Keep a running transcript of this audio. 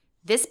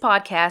This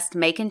podcast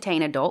may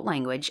contain adult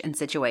language and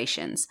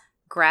situations,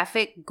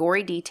 graphic,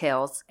 gory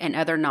details, and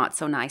other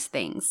not-so-nice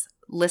things.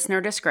 Listener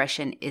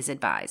discretion is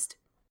advised.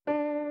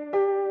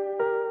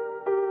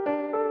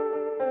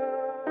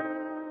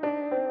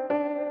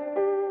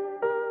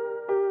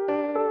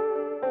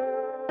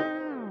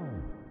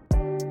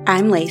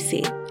 I'm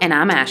Lacey. And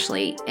I'm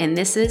Ashley, and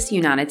this is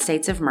United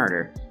States of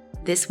Murder.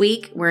 This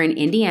week, we're in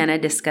Indiana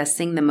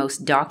discussing the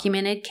most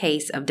documented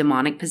case of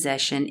demonic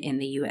possession in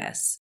the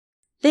U.S.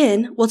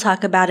 Then we'll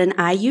talk about an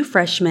IU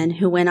freshman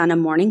who went on a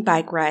morning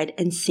bike ride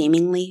and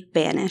seemingly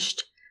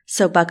vanished.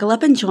 So buckle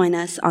up and join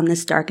us on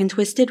this dark and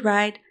twisted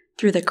ride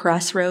through the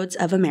crossroads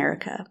of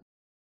America.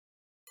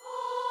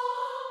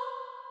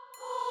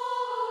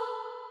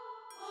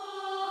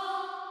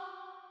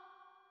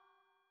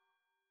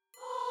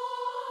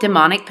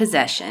 Demonic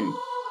possession,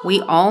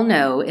 we all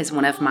know, is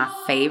one of my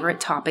favorite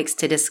topics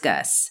to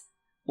discuss,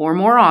 or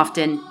more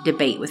often,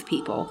 debate with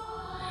people.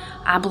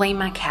 I blame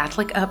my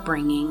Catholic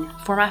upbringing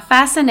for my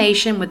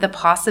fascination with the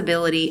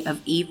possibility of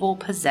evil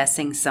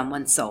possessing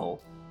someone's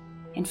soul.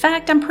 In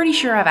fact, I'm pretty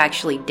sure I've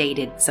actually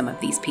dated some of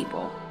these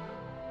people.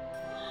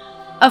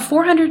 Of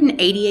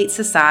 488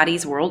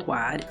 societies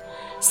worldwide,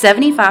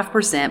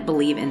 75%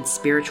 believe in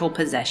spiritual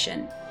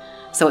possession,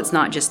 so it's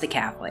not just the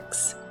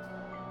Catholics.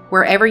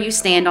 Wherever you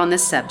stand on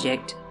this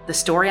subject, the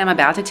story I'm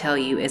about to tell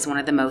you is one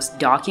of the most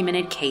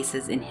documented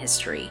cases in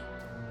history.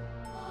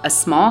 A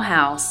small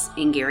house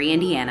in Gary,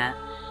 Indiana,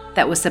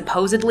 that was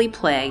supposedly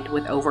plagued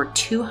with over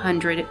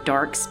 200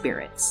 dark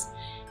spirits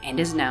and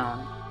is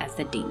known as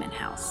the Demon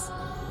House.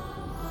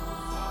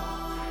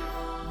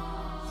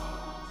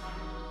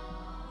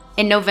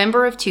 In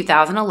November of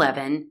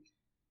 2011,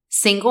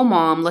 single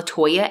mom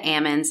Latoya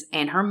Ammons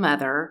and her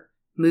mother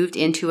moved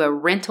into a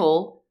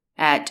rental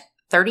at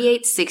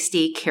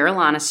 3860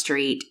 Carolina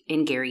Street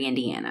in Gary,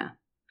 Indiana.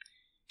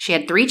 She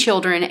had 3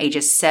 children,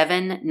 ages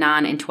 7,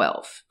 9, and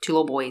 12, 2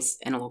 little boys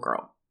and a little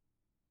girl.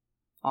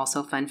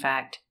 Also, fun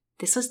fact,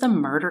 this was the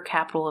murder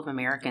capital of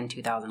America in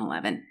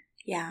 2011.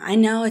 Yeah, I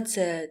know it's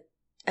a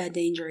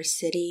dangerous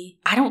city.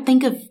 I don't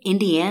think of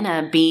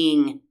Indiana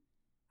being...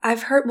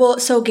 I've heard,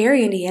 so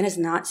Gary, Indiana is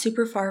not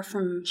super far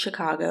from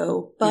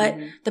Chicago, but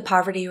the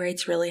poverty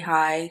rate's really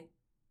high,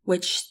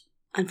 which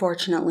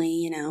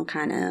unfortunately,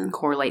 kind of...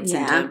 correlates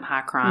into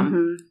high crime.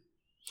 Mm-hmm.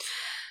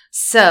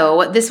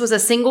 So this was a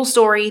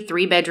single-story,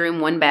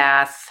 3-bedroom,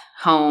 1-bath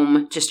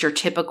home, just your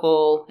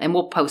typical, and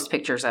we'll post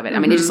pictures of it. I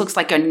mean, it just looks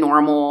like a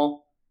normal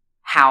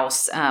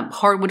house.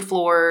 Hardwood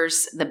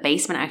floors. The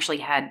basement actually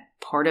had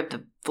part of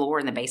the floor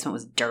in the basement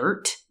was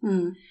dirt.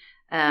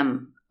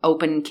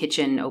 Open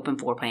kitchen, open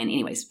floor plan.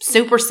 Anyways,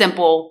 super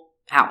simple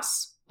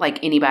house,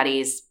 like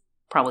anybody's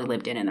probably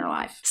lived in their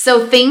life.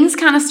 So things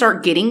kind of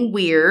start getting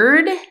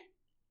weird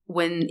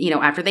when,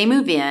 after they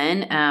move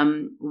in.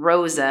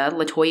 Rosa,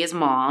 Latoya's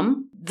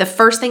mom, the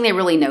first thing they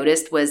really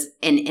noticed was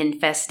an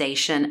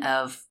infestation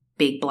of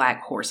big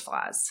black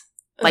horseflies.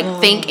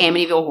 Think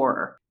Amityville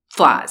Horror.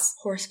 Flies.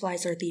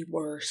 Horseflies are the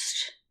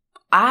worst.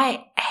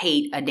 I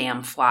hate a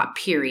damn fly,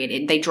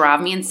 period. They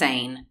drive me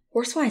insane.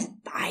 Horseflies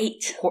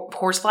bite.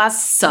 Horseflies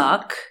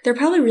suck. They're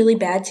probably really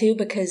bad, too,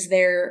 because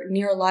they're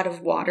near a lot of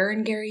water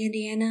in Gary,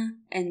 Indiana,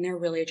 and they're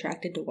really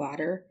attracted to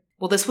water.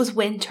 Well, this was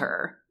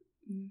winter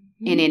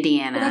in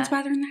Indiana. Well, that's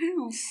why they're in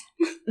the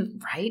house.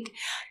 Right?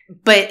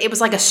 But it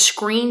was like a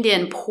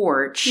screened-in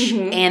porch,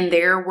 and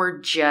there were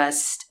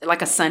just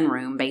like a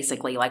sunroom,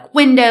 basically, like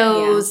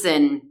windows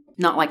and...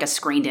 not like a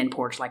screened-in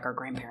porch like our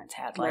grandparents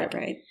had.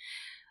 Right.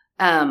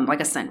 Like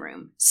a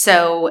sunroom.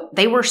 So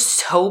they were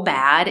so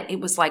bad, it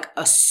was like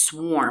a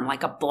swarm,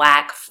 like a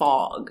black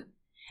fog.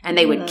 And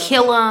they would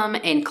kill them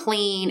and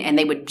clean, and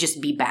they would just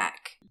be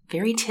back.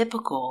 Very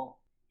typical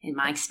in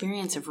my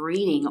experience of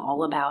reading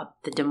all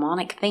about the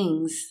demonic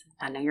things.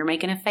 I know you're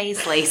making a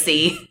face,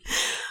 Lacey.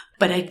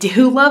 But I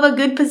do love a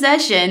good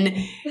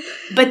possession.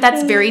 But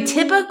that's very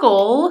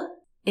typical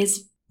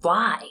is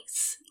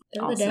flies.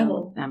 They're also, the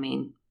devil. I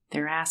mean...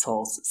 they're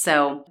assholes.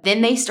 So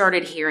then they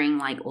started hearing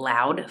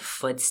loud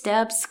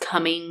footsteps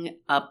coming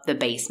up the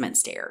basement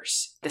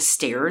stairs. The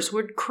stairs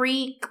would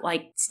creak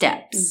like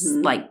steps,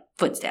 like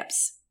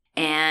footsteps.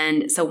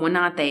 And so one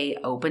night they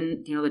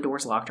opened, the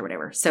door's locked or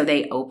whatever. So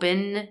they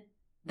open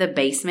the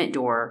basement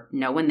door,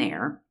 no one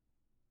there.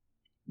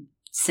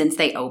 Since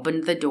they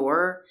opened the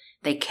door,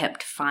 they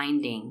kept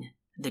finding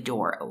the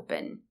door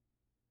open.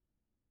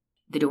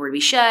 The door would be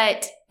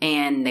shut,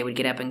 and they would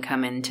get up and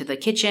come into the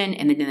kitchen,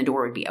 and then the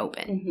door would be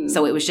open.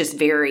 So it was just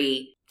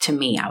to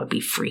me, I would be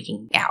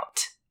freaking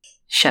out.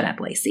 Shut up,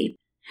 Lacey.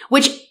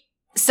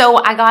 So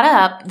I got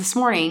up this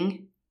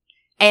morning,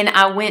 and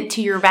I went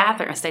to your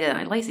bathroom. I stayed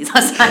at Lacey's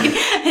last night.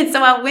 And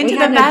so I went to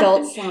the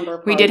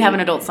bathroom. We did have an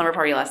adult slumber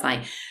party last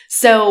night.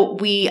 So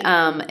we,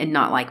 and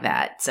not like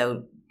that.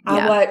 So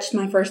yeah. I watched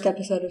my first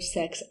episode of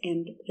Sex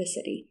and the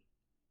City.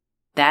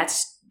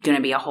 That's going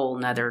to be a whole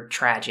nother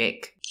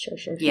tragic.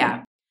 Sure.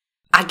 Yeah.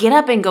 I get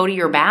up and go to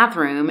your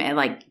bathroom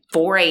at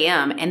 4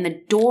 a.m. and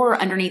the door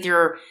underneath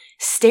your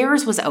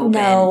stairs was open.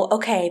 No,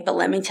 okay, but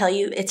let me tell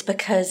you, it's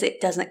because it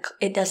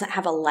doesn't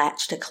have a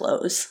latch to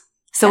close.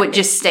 So it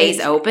just stays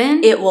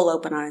open? It will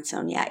open on its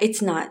own, yeah.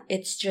 It's not.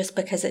 It's just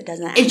because it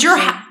doesn't It's your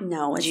house?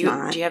 No, it's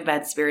not. Do you have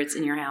bad spirits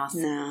in your house?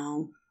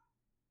 No,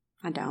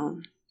 I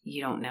don't.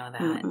 You don't know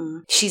that.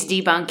 Mm-mm. She's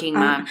debunking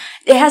my...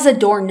 It has a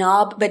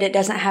doorknob, but it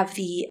doesn't have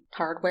the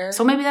hardware.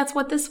 So maybe that's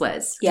what this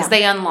was. Because Yeah.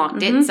 they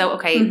unlocked it. So,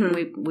 okay,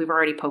 Mm-hmm. we've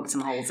already poked some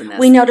holes in this.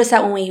 We noticed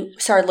that when we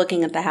started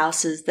looking at the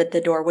houses that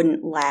the door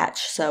wouldn't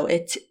latch. So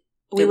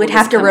we would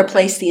have to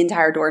replace the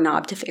entire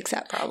doorknob to fix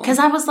that problem. Because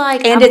I was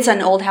like... And it's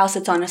an old house.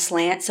 It's on a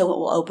slant, so it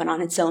will open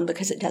on its own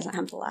because it doesn't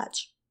have the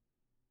latch.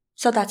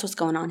 So that's what's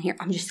going on here.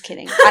 I'm just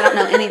kidding. I don't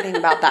know anything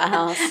about that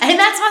house. And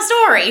that's my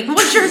story.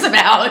 What's yours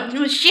about?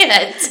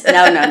 Shit.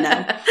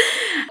 No.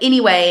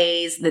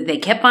 Anyways, they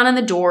kept finding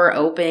the door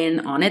open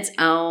on its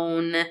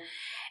own.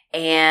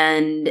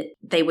 And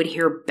they would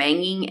hear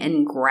banging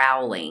and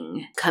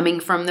growling coming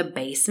from the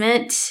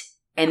basement.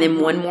 And then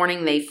one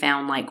morning they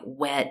found like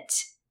wet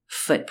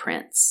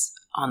footprints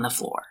on the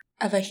floor.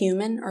 Of a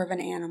human or of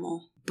an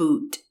animal?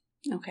 Boot.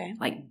 Okay.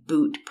 Like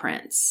boot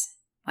prints.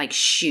 Like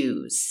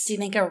shoes. Do you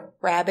think a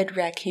rabid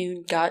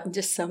raccoon got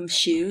into some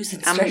shoes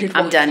and started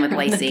I'm done with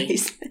walking around the Lacey.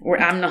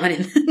 basement? I'm not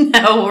in.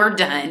 No, we're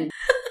done.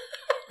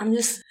 I'm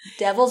just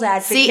devil's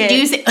advocate. See, do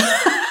you see?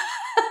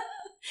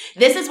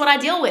 This is what I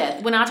deal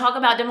with when I talk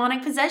about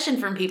demonic possession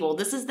from people.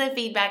 This is the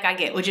feedback I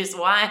get, which is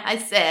why I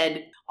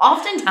said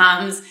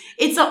oftentimes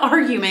it's an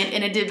argument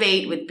and a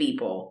debate with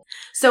people.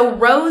 So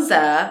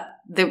Rosa,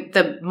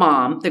 the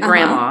mom, the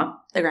grandma.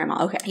 The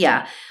grandma, okay.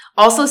 Yeah.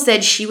 Also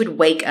said she would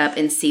wake up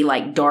and see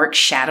like dark,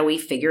 shadowy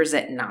figures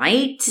at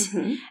night.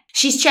 Mm-hmm.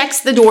 She checks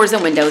the doors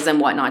and windows and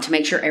whatnot to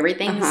make sure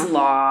everything's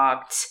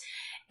locked.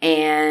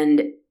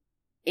 And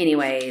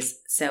anyways,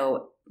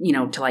 so,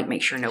 to like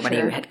make sure nobody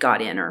had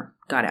got in or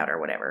got out or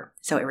whatever.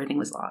 So everything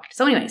was locked.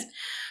 So anyways,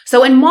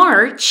 so in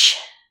March,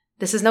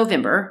 this is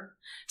November.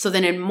 So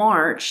then in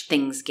March,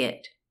 things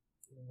get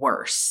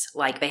worse.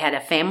 Like they had a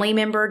family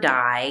member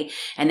die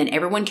and then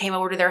everyone came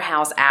over to their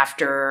house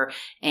after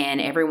and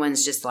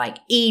everyone's just like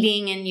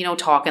eating and,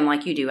 talking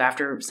like you do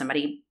after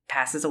somebody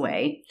passes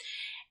away.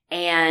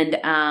 And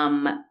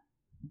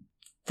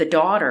the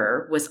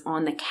daughter was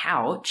on the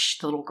couch,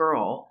 the little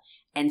girl,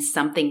 and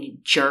something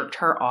jerked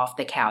her off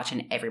the couch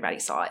and everybody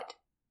saw it.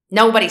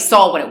 Nobody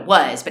saw what it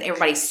was, but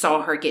everybody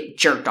saw her get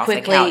jerked off the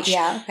couch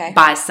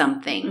by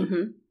something.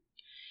 Mm-hmm.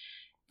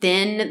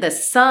 Then the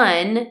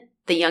son,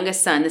 the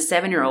youngest son, the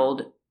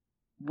 7-year-old,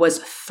 was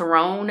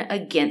thrown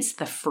against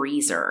the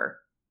freezer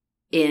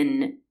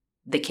in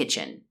the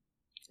kitchen.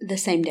 The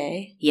same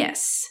day?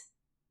 Yes.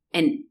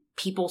 And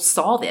people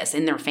saw this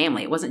in their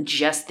family. It wasn't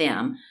just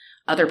them.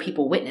 Other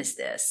people witnessed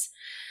this.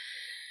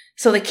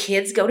 So the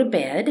kids go to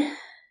bed.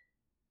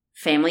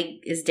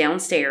 Family is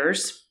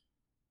downstairs.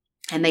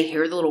 And they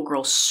hear the little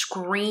girl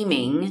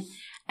screaming.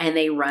 And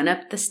they run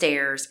up the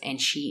stairs.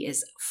 And she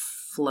is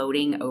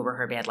floating over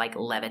her bed, like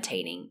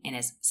levitating, and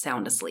is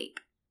sound asleep.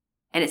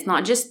 And it's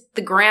not just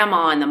the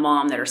grandma and the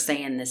mom that are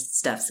saying this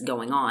stuff's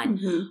going on.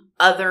 Mm-hmm.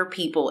 Other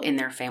people in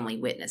their family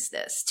witness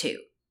this too.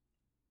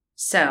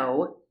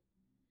 So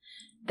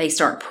they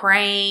start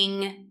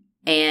praying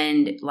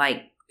and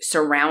like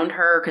surround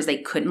her because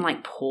they couldn't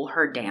like pull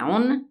her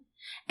down.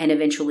 And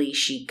eventually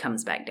she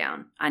comes back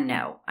down. I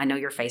know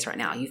your face right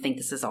now. You think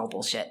this is all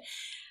bullshit.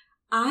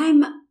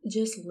 I'm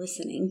just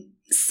listening.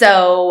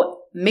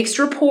 So mixed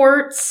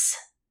reports,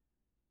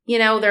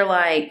 they're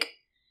like,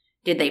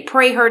 did they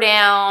pray her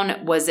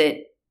down? Was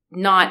it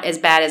not as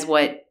bad as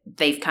what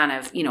they've kind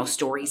of,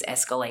 stories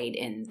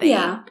escalate and they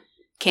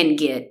can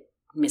get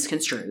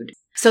misconstrued.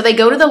 So they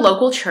go to the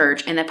local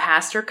church and the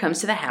pastor comes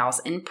to the house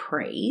and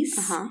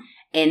prays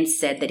and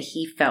said that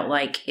he felt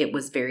like it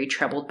was very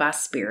troubled by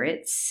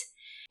spirits.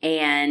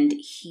 And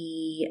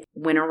he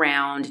went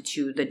around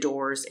to the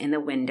doors and the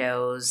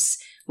windows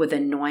with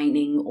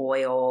anointing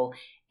oil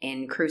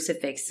and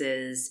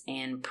crucifixes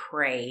and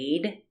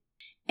prayed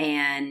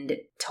and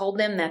told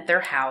them that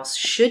their house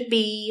should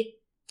be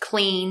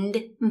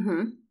cleaned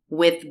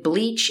with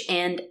bleach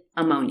and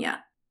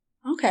ammonia.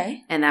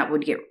 Okay. And that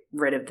would get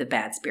rid of the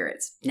bad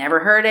spirits. Never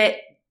heard it.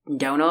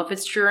 Don't know if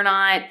it's true or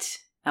not.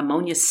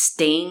 Ammonia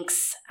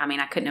stinks. I mean,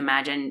 I couldn't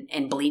imagine.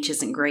 And bleach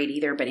isn't great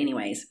either. But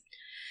anyways.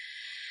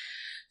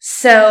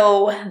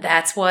 So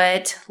that's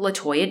what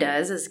LaToya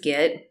does, is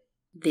get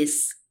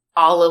this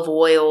olive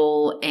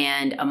oil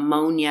and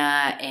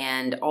ammonia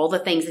and all the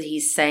things that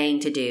he's saying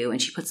to do.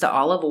 And she puts the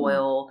olive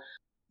oil,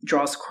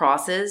 draws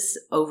crosses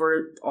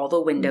over all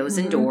the windows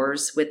and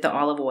doors with the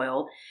olive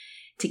oil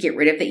to get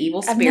rid of the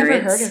evil spirits. I've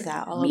never heard of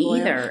that olive oil.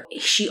 Me either.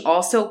 She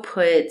also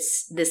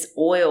puts this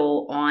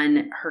oil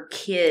on her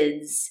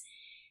kids'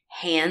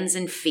 hands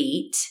and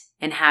feet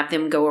and have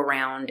them go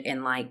around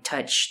and like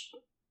touch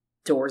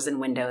doors and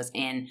windows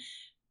and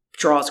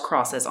draws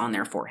crosses on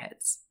their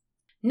foreheads.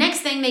 Next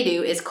thing they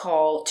do is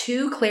call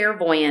 2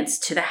 clairvoyants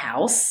to the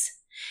house.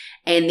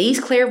 And these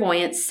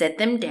clairvoyants sit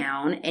them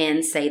down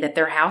and say that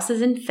their house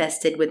is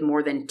infested with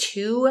more than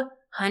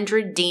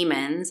 200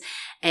 demons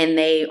and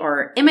they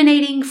are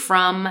emanating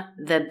from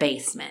the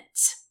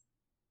basement.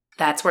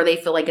 That's where they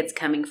feel like it's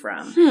coming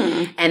from.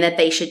 And that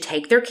they should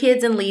take their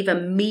kids and leave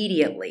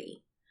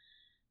immediately.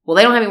 Well,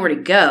 they don't have anywhere to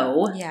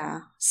go. Yeah.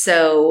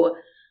 So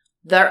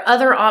the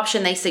other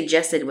option they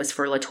suggested was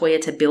for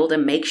LaToya to build a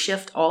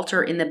makeshift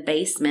altar in the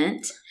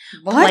basement,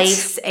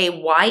 place a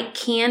white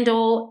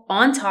candle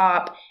on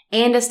top,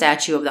 and a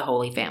statue of the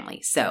Holy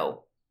Family.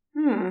 So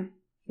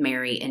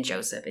Mary and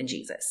Joseph and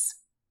Jesus.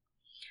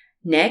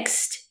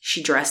 Next,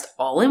 she dressed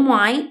all in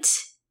white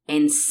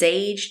and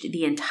saged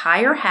the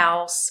entire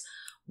house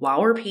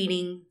while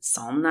repeating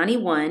Psalm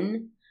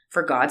 91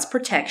 for God's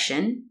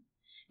protection.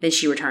 Then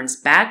she returns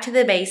back to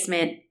the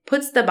basement,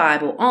 puts the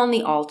Bible on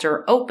the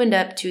altar, opened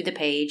up to the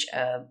page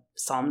of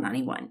Psalm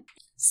 91.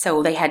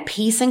 So they had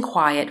peace and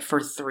quiet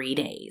for 3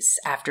 days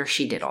after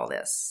she did all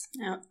this.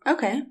 Oh,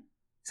 okay.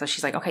 So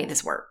she's like, okay,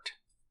 this worked.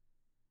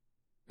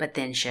 But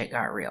then shit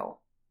got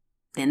real.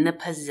 Then the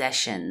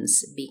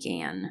possessions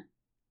began.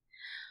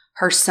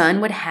 Her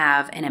son would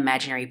have an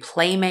imaginary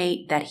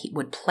playmate that he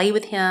would play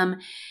with him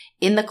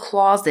in the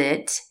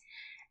closet,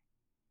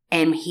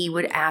 and he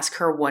would ask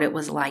her what it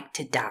was like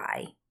to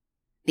die.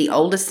 The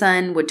oldest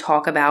son would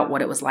talk about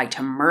what it was like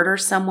to murder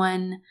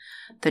someone.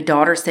 The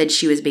daughter said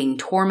she was being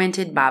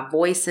tormented by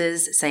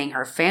voices saying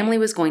her family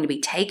was going to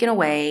be taken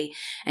away,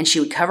 and she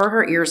would cover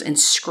her ears and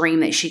scream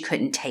that she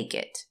couldn't take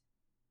it.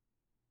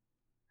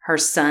 Her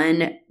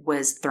son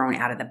was thrown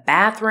out of the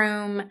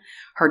bathroom.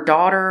 Her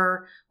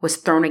daughter was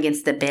thrown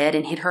against the bed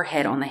and hit her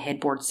head on the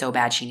headboard so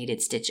bad she needed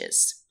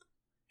stitches.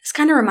 This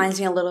kind of reminds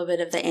me a little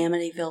bit of the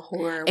Amityville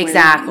Horror.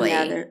 Exactly.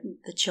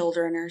 The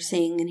children are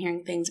seeing and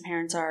hearing things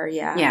parents are,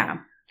 Yeah.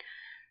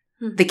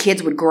 The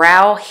kids would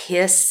growl,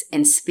 hiss,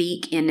 and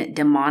speak in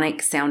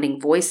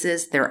demonic-sounding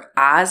voices. Their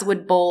eyes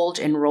would bulge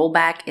and roll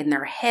back in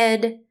their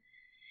head.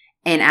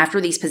 And after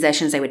these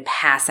possessions, they would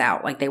pass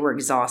out like they were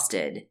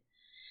exhausted.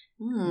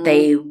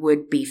 They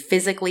would be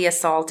physically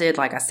assaulted,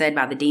 like I said,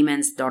 by the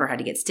demons. The daughter had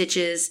to get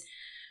stitches.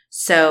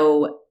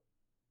 So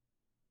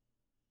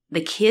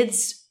the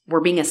kids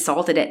were being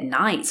assaulted at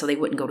night so they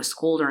wouldn't go to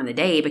school during the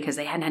day because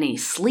they hadn't had any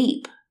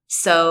sleep.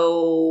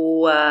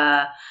 So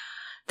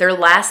their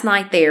last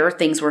night there,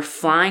 things were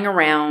flying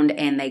around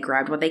and they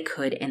grabbed what they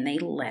could and they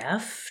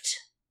left.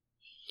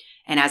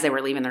 And as they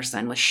were leaving, their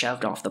son was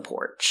shoved off the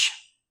porch.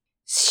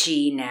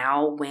 She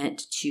now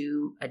went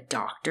to a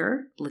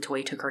doctor.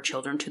 LaToya took her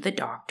children to the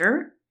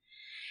doctor.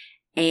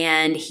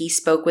 And he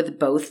spoke with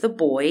both the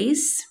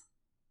boys.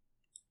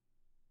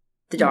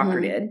 The doctor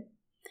did.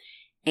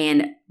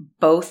 And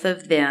both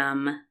of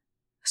them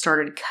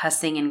started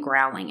cussing and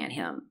growling at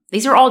him.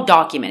 These are all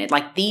documented.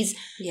 Like these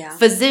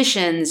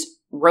physicians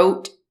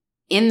wrote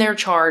in their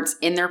charts,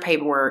 in their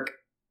paperwork,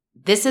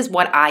 this is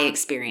what I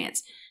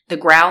experienced. The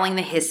growling,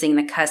 the hissing,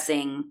 the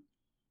cussing.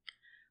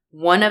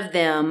 One of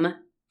them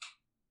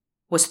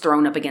was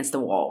thrown up against the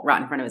wall right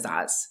in front of his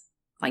eyes.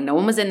 Like no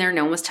one was in there,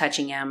 no one was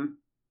touching him.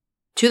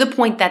 To the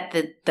point that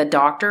the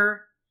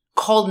doctor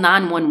called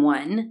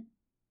 911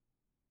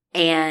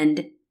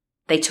 and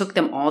they took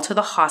them all to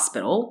the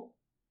hospital.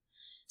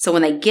 So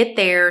when they get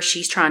there,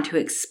 she's trying to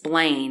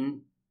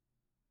explain,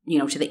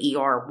 to the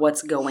ER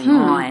what's going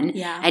on.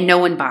 Yeah. And no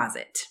one buys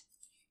it.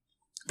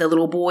 The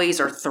little boys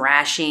are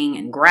thrashing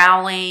and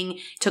growling.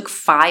 It took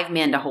 5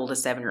 men to hold a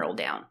 7-year-old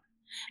down.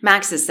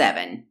 Max is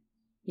 7.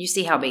 You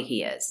see how big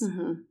he is.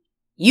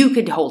 You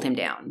could hold him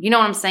down. You know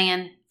what I'm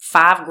saying?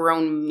 5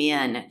 grown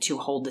men to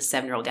hold the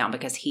 7-year-old down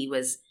because he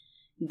was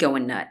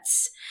going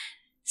nuts.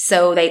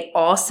 So they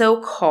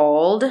also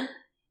called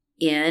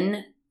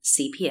in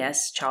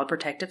CPS, Child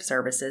Protective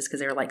Services, because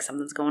they were like,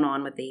 something's going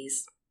on with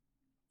these.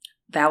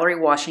 Valerie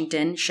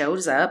Washington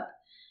shows up.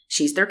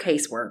 She's their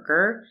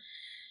caseworker.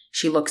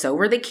 She looks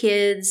over the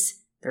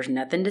kids. There's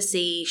nothing to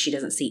see. She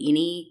doesn't see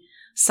any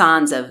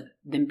signs of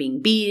them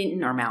being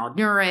beaten or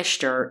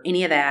malnourished or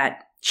any of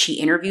that. She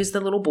interviews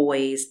the little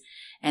boys,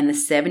 and the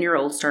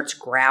 7-year-old starts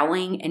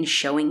growling and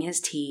showing his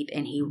teeth,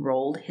 and he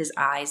rolled his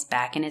eyes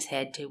back in his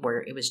head to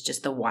where it was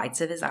just the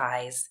whites of his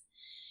eyes,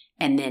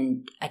 and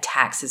then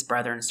attacks his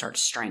brother and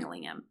starts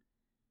strangling him.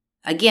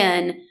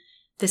 Again,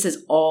 this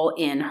is all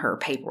in her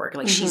paperwork.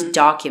 Like she's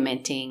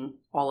documenting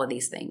all of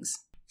these things.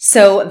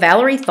 So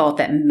Valerie thought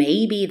that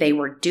maybe they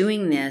were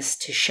doing this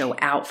to show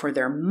out for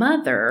their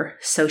mother,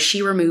 so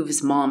she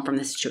removes mom from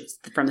the situation.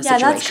 Yeah,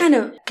 that's kind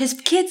of, because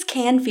kids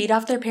can feed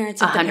off their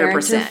parents if the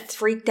parents are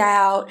freaked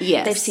out.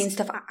 Yes. They've seen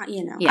stuff,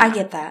 Yeah. I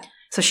get that.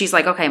 So she's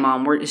like, okay,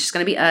 mom, it's just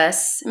going to be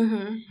us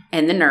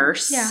and the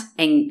nurse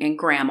and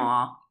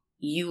grandma.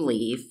 You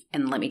leave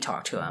and let me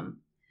talk to him.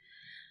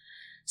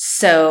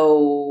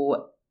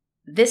 So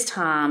this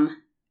time,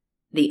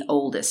 the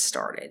oldest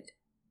started.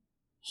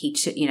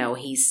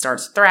 He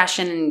starts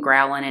thrashing and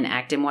growling and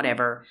acting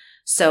whatever.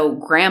 So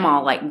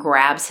grandma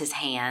grabs his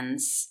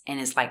hands and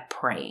is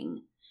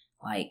praying,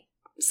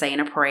 saying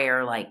a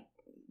prayer,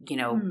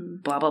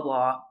 blah, blah,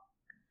 blah.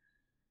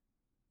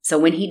 So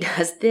when he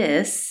does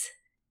this,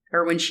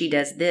 or when she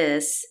does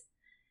this,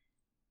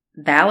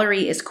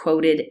 Valerie is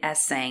quoted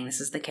as saying,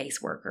 this is the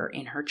caseworker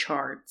in her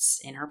charts,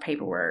 in her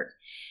paperwork,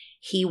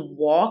 he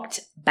walked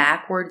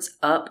backwards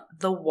up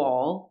the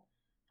wall,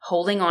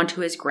 holding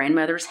onto his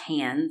grandmother's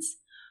hands,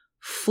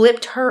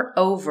 flipped her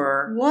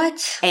over.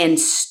 What? And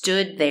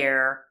stood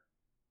there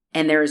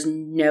And there is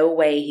no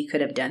way he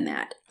could have done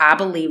that. I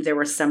believe there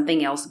was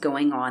something else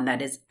going on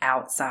that is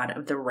outside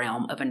of the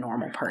realm of a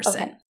normal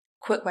person. Okay.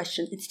 Quick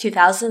question. It's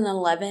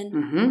 2011.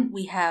 Mm-hmm.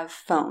 We have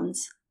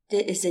phones.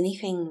 Is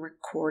anything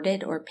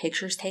recorded or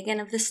pictures taken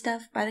of this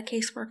stuff by the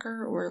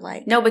caseworker or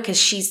like? No, because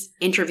she's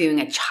interviewing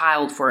a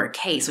child for a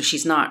case, so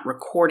she's not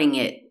recording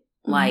it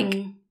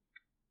like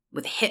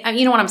with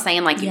you know what I'm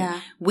saying? Like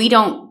we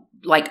don't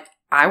like.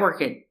 I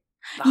work at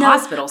the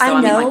hospital, so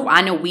I mean, like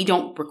I know we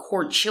don't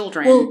record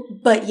children. Well,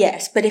 but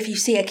yes, but if you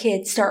see a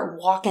kid start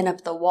walking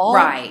up the wall,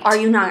 right? Are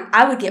you not?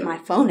 I would get my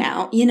phone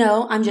out. You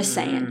know, I'm just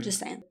saying. Just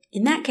saying.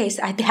 In that case,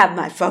 I'd have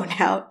my phone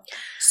out.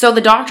 So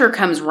the doctor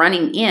comes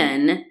running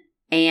in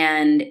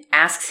and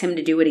asks him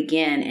to do it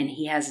again, and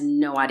he has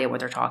no idea what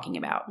they're talking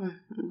about.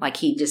 Mm-hmm. Like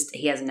he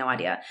has no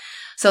idea.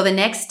 So the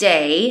next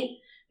day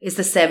is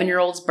the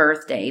 7-year-old's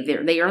birthday.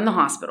 They are in the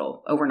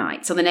hospital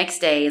overnight. So the next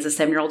day is the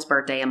 7-year-old's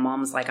birthday, and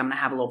Mom's like, I'm going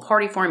to have a little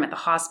party for him at the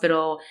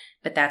hospital.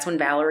 But that's when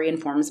Valerie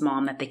informs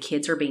Mom that the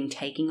kids are being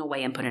taken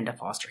away and put into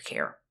foster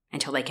care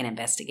until they can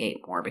investigate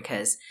more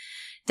because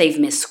they've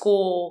missed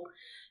school.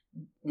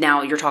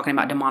 Now you're talking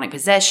about demonic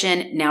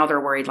possession. Now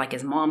they're worried, like,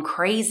 is Mom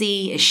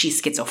crazy? Is she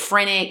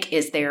schizophrenic?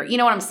 Is there, you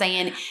know what I'm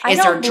saying? Is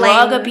there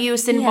drug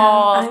abuse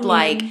involved?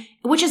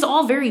 Which is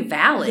all very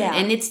valid. Yeah.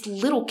 And it's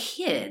little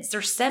kids.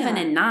 They're 7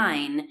 and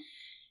 9.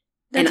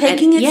 They're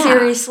taking it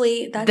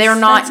seriously. They're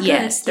not,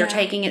 yes, they're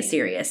taking it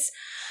serious.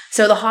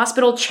 So the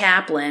hospital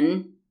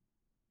chaplain,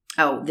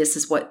 this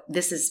is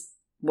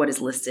what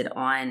is listed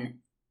on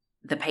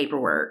the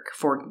paperwork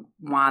for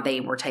why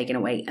they were taken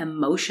away.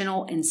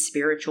 Emotional and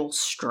spiritual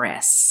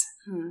stress,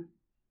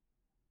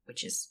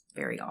 which is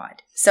very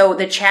odd. So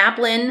the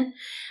chaplain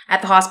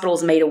at the hospital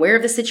is made aware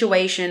of the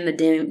situation, the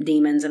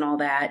demons and all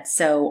that.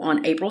 So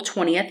on April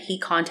 20th, he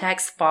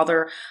contacts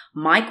Father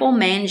Michael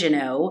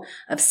Mangino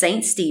of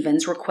St.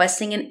 Stephen's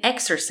requesting an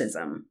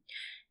exorcism.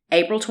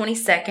 April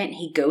 22nd,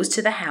 he goes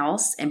to the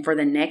house, and for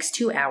the next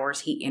 2 hours,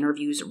 he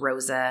interviews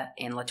Rosa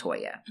and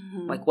LaToya.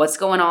 Mm-hmm. Like, what's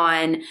going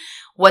on?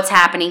 What's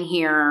happening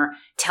here?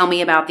 Tell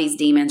me about these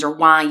demons or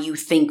why you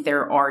think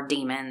there are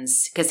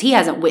demons. Because he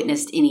hasn't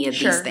witnessed any of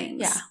these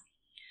things. Yeah.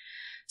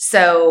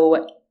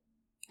 So,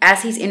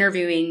 as he's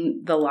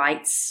interviewing, the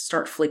lights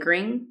start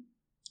flickering.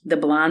 The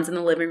blinds in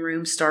the living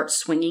room start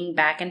swinging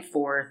back and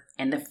forth,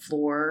 and the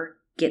floor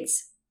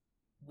gets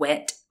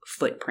wet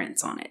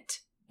footprints on it.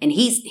 And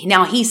he's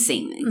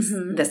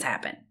seeing this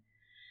happen.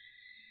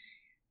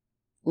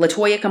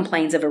 LaToya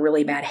complains of a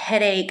really bad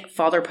headache.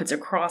 Father puts a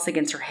cross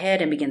against her head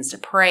and begins to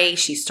pray.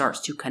 She starts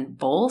to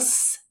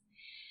convulse.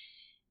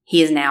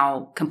 He is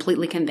now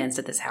completely convinced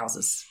that this house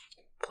is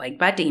plagued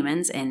by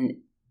demons. And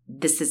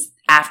this is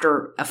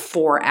after a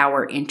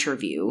 4-hour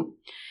interview.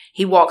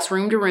 He walks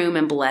room to room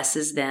and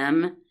blesses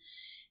them.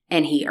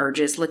 And he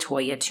urges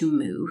LaToya to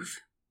move.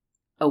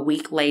 A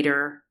week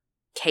later,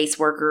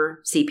 caseworker,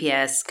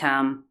 CPS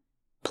come.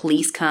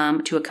 Police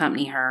come to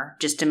accompany her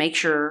just to make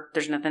sure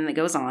there's nothing that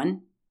goes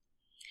on.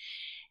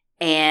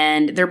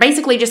 And they're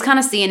basically just kind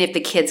of seeing if the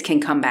kids can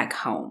come back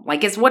home.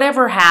 Like, is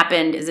whatever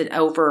happened, is it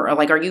over? Or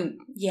like, are you?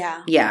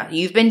 Yeah. Yeah.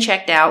 You've been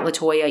checked out,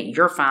 LaToya.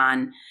 You're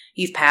fine.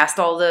 You've passed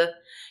you're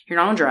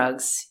not on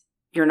drugs.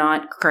 You're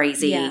not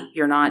crazy. Yeah.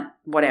 You're not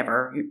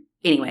whatever.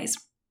 Anyways.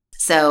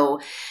 So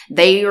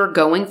they are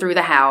going through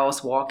the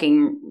house,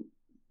 walking,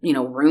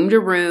 room to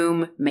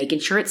room, making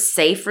sure it's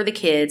safe for the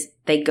kids.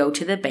 They go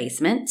to the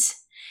basement.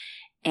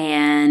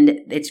 And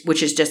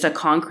which is just a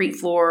concrete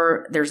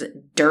floor. There's a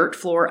dirt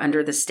floor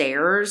under the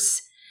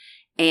stairs.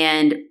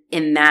 And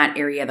in that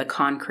area, the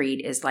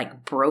concrete is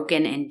like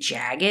broken and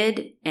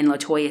jagged. And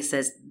LaToya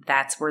says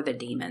that's where the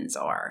demons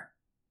are.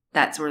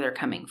 That's where they're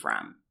coming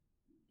from,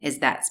 is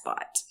that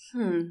spot.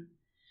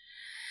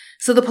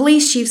 So the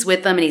police chief's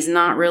with them, and he's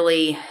not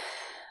really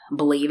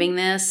believing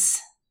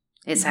this.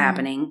 It's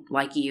happening,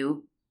 like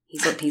you.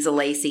 He's a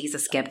Lacey. He's a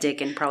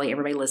skeptic, and probably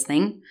everybody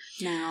listening.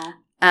 No.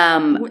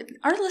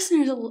 Our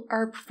listeners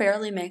are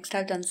fairly mixed.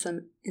 I've done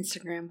some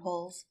Instagram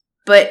polls,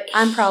 but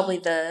I'm probably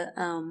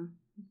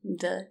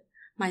the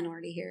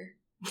minority here.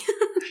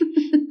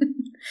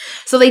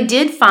 So they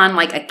did find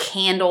like a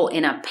candle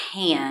in a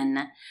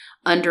pan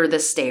under the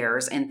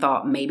stairs and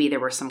thought maybe there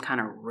was some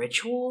kind of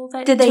ritual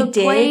that took place. Did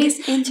they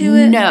dig into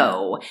it?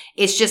 No.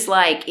 It's just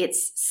like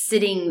it's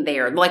sitting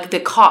there. Like the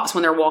cops,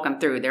 when they're walking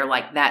through, they're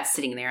like, that's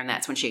sitting there. And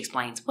that's when she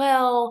explains,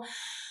 well,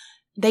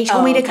 they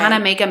told me to kind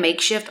of make a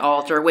makeshift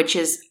altar, which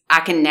is, I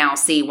can now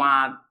see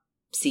why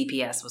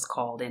CPS was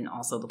called. And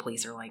also the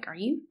police are like, are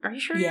you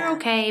sure you're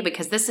okay?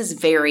 Because this is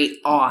very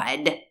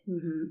odd.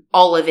 Mm-hmm.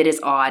 All of it is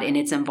odd, and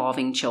it's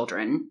involving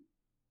children.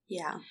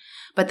 Yeah.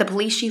 But the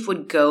police chief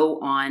would go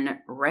on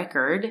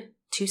record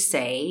to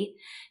say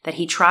that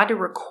he tried to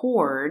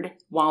record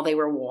while they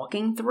were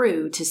walking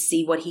through to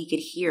see what he could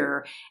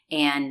hear.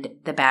 And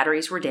the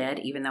batteries were dead,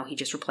 even though he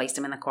just replaced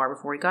them in the car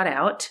before he got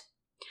out.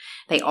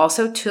 They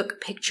also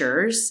took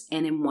pictures,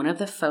 and in one of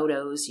the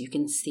photos, you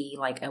can see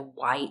like a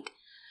white,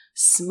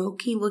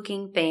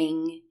 smoky-looking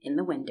thing in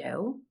the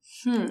window.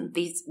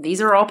 These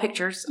are all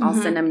pictures. I'll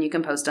send them, and you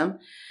can post them.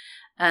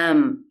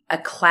 A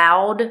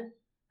cloud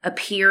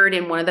appeared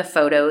in one of the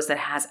photos that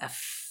has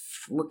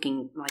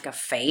looking like a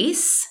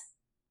face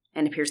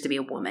and appears to be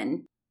a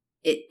woman.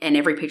 And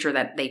every picture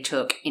that they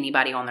took,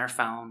 anybody on their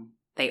phone,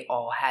 they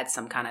all had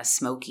some kind of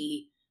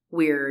smoky,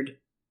 weird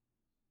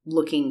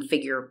looking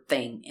figure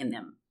thing in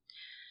them.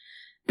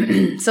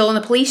 So when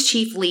the police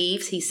chief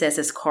leaves, he says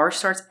his car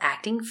starts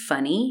acting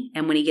funny.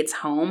 And when he gets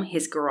home,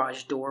 his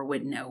garage door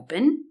wouldn't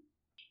open.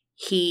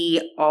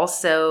 He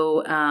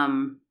also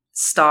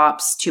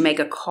stops to make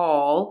a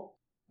call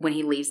when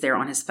he leaves there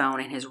on his phone,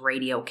 and his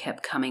radio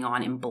kept coming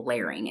on and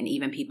blaring. And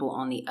even people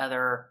on the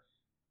other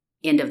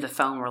end of the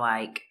phone were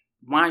like,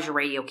 why does your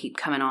radio keep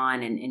coming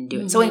on and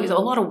doing? So anyways, a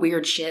lot of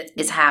weird shit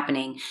is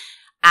happening.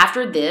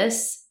 After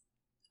this,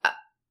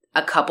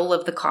 a couple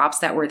of the cops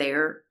that were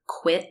there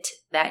quit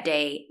that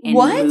day and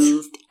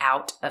moved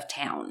out of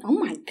town. Oh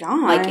my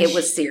gosh. Like, it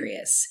was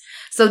serious.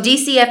 So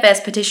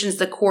DCFS petitions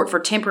the court for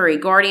temporary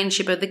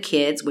guardianship of the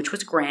kids, which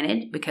was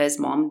granted because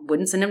mom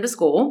wouldn't send them to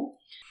school.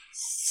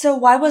 So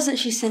why wasn't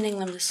she sending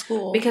them to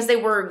school? Because they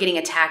were getting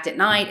attacked at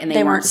night and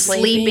they weren't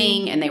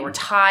sleeping and they were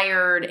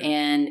tired.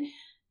 And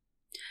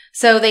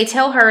so they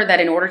tell her that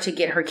in order to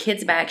get her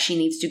kids back, she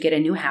needs to get a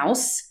new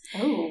house.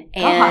 Oh,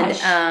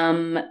 gosh.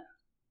 And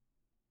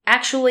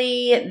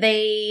actually,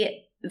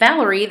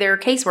 Valerie, their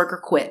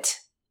caseworker, quit.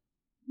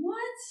 What?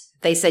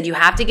 They said you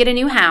have to get a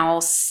new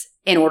house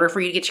in order for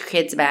you to get your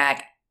kids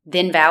back.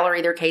 Then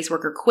Valerie, their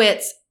caseworker,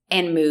 quits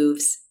and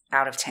moves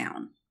out of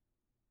town.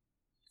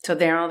 So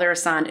now they're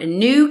assigned a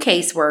new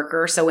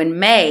caseworker. So in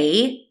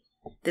May,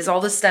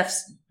 all this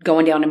stuff's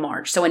going down in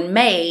March. So in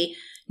May,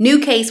 new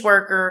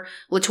caseworker,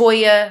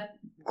 LaToya,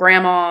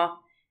 Grandma,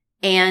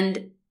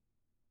 and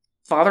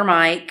Father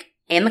Mike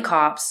and the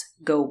cops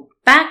go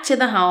back to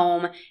the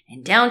home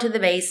and down to the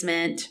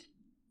basement.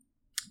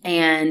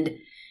 And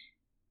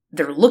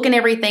they're looking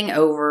everything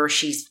over.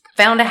 She's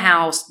found a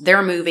house.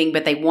 They're moving,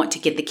 but they want to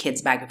get the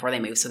kids back before they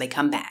move. So they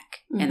come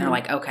back. Mm-hmm. And they're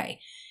like, okay,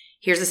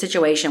 here's the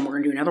situation. We're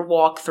going to do another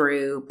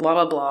walkthrough, blah,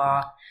 blah,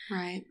 blah.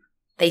 Right.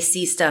 They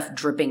see stuff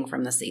dripping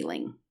from the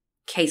ceiling.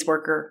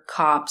 Caseworker,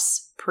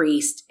 cops,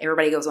 priest,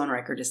 everybody goes on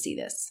record to see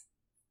this.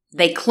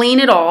 They clean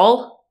it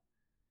all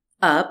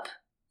up,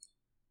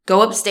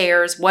 go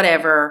upstairs,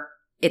 whatever.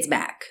 It's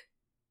back.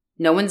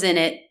 No one's in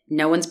it.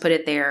 No one's put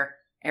it there.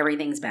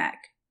 Everything's back.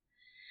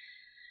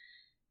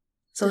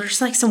 So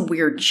there's like some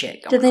weird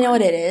shit going on. Did they know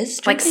what it is?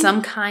 Dripping? Like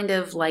some kind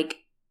of like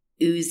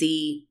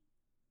oozy,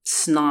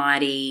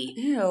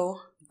 snotty,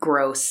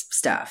 gross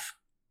stuff.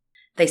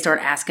 They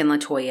start asking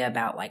LaToya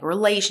about like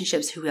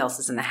relationships. Who else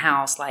is in the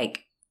house?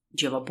 Like,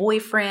 do you have a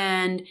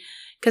boyfriend?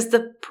 Because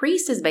the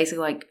priest is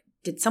basically like,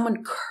 did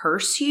someone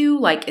curse you?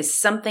 Like, is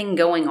something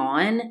going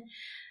on?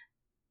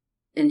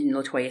 And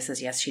LaToya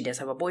says, yes, she does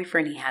have a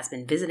boyfriend. He has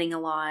been visiting a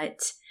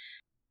lot.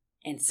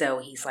 And so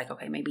he's like,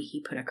 okay, maybe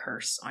he put a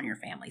curse on your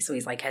family. So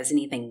he's like, has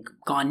anything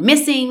gone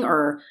missing?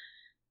 Or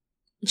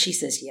she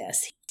says,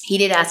 yes. He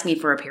did ask me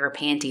for a pair of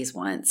panties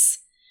once.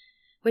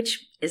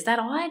 Which, is that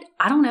odd?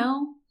 I don't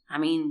know. I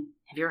mean,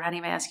 have you ever had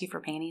anybody ask you for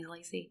panties,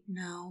 Lacey?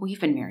 No. Well,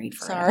 you've been married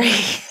forever.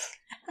 Sorry.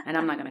 And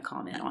I'm not going to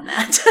comment on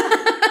that.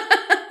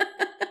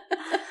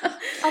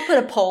 I'll put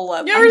a poll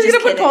up. Yeah, we're just going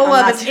to put a poll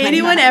up. If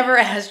anyone ever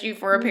asked you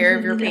for a pair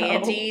of your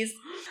panties.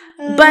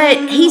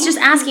 But he's just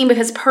asking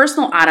because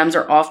personal items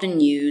are often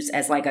used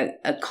as like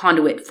a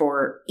conduit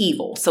for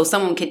evil. So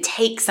someone could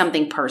take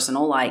something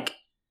personal like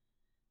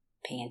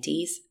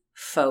panties,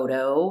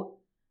 photo,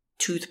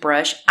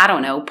 toothbrush, I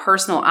don't know,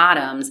 personal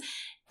items,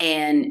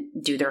 and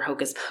do their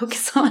hocus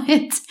pocus on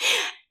it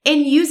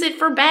and use it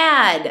for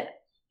bad.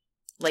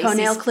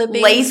 Toenail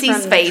clippings.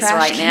 Lacey's face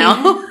right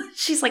now.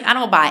 She's like, I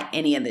don't buy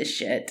any of this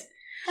shit.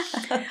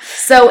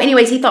 So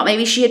anyways, he thought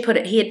maybe he had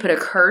put a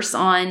curse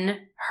on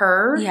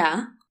her.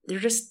 Yeah. They're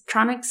just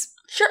trying to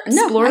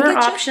explore their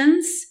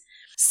options.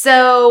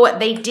 So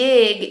they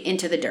dig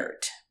into the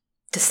dirt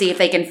to see if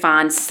they can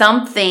find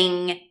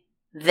something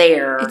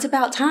there. It's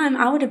about time.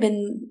 I would have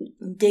been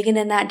digging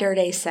in that dirt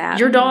ASAP.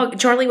 Your dog,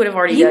 Charlie, would have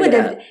already dug it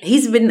up.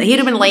 He'd have been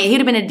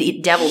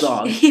a devil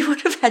dog. He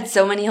would have had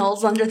so many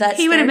holes under that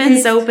He would have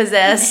been so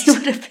possessed. He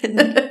would have been.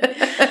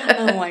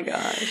 Oh my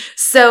gosh.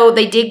 So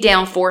they dig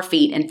down 4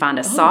 feet and find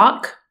a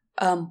sock.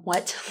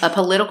 What? A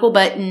political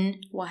button.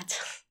 What?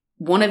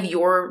 One of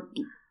your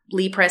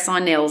Lee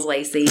press-on nails,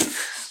 Lacey.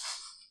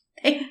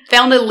 They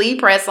found a Lee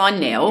press-on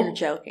nail. You're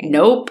joking.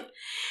 Nope.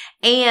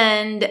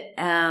 And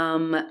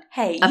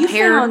hey, you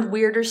found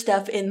weirder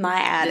stuff in my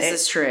attic.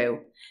 This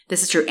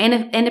is true.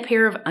 And a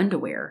pair of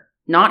underwear.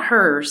 Not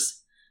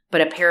hers,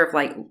 but a pair of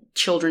like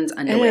children's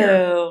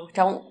underwear.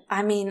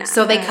 Ew.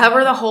 So they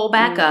cover the hole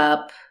back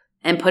up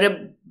and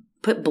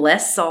put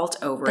blessed salt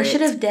over it. They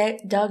should have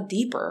dug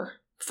deeper.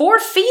 4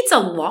 feet's a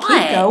lot.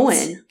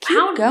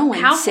 Keep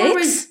going. How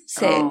 6?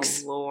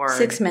 6. Oh, Lord.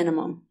 6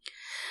 minimum.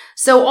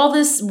 So all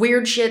this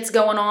weird shit's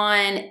going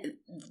on.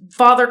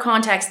 Father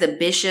contacts the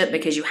bishop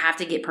because you have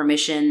to get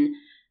permission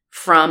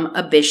from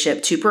a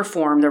bishop to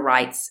perform the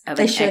rites of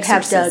an exorcism. They should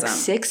have dug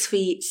 6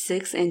 feet,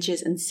 6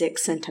 inches, and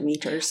 6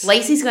 centimeters.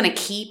 Lacey's going to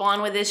keep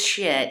on with this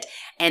shit.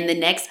 And the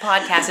next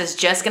podcast is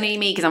just going to be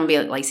me because I'm going to be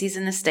like, Lacey's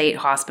in the state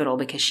hospital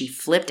because she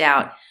flipped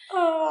out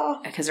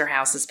because her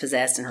house is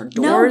possessed and her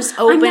doors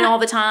open all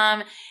the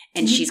time.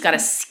 And she's got a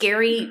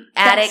scary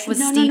attic with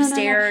steep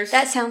stairs.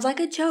 That sounds like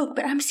a joke,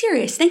 but I'm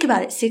serious. Think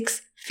about it.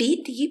 6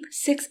 feet deep,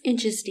 6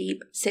 inches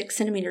deep, 6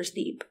 centimeters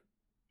deep.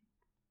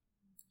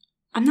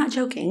 I'm not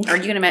joking. Are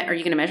you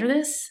gonna measure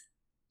this?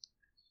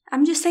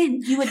 I'm just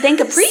saying, you would think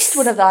a priest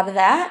would have thought of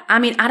that. I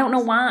mean, I don't know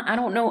why. I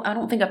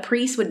don't think a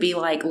priest would be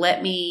like,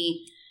 let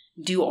me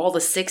do all the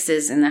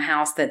 6s in the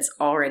house that's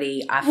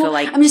already, I feel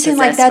like, I'm just saying,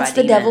 like, that's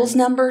the demons. devil's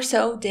number,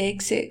 so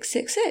dig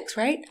 666,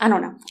 right? I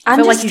don't know. I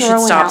feel like you should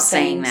stop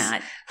saying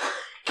that.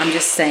 I'm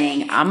just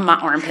saying, my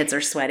armpits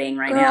are sweating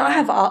right now. I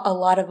have a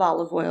lot of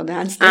olive oil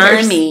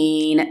downstairs. I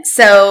mean,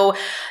 so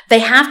they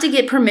have to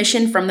get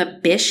permission from the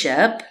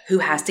bishop, who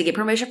has to get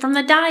permission from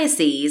the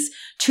diocese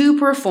to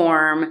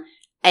perform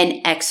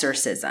an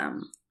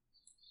exorcism.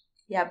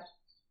 Yep.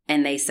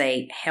 And they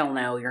say, hell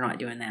no, you're not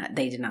doing that.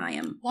 They deny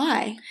him.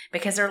 Why?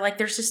 Because they're like,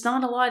 there's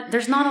not a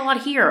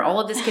lot here. All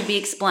of this could be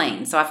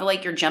explained. So I feel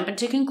like you're jumping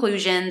to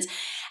conclusions.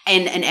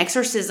 And an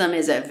exorcism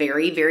is a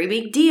very, very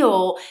big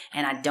deal.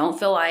 And I don't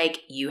feel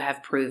like you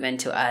have proven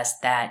to us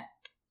that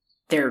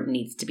there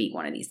needs to be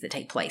one of these to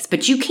take place.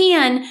 But you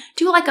can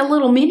do like a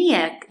little mini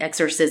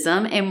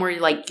exorcism and where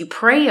you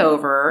pray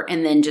over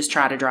and then just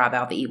try to drive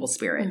out the evil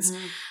spirits.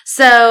 Mm-hmm.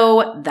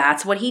 So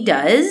that's what he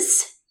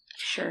does.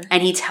 Sure.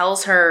 And he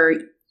tells her,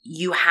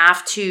 you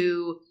have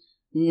to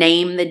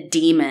name the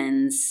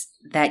demons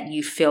that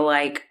you feel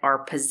like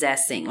are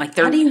possessing. Like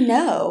they're, how do you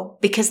know?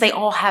 Because they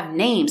all have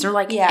names. They're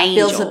like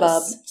angels.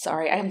 Beelzebub.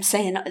 Sorry, I'm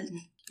saying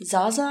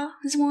Zaza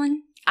is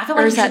one. I feel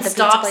like you should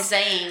stop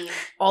saying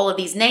all of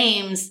these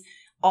names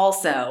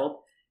also.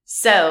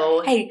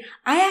 So, hey,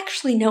 I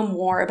actually know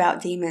more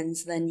about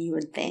demons than you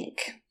would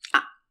think.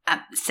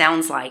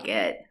 Sounds like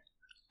it.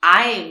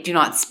 I do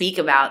not speak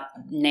about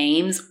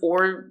names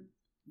or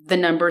the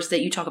numbers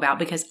that you talk about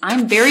because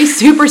I'm very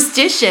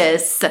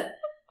superstitious.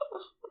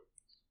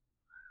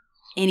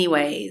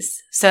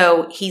 Anyways,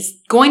 so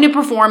he's going to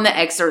perform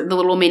the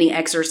little mini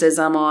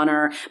exorcism on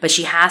her, but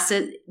she has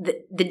to,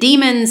 the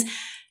demons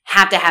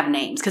have to have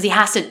names because he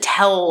has to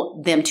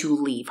tell them to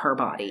leave her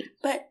body.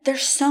 But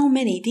there's so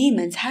many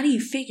demons. How do you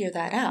figure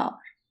that out?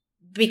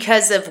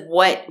 Because of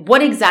what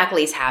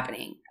exactly is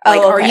happening.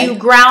 Like, are you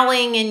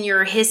growling and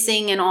you're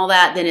hissing and all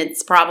that? Then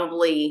it's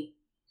probably,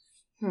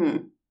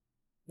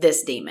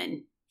 this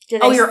demon.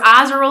 Your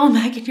eyes are rolling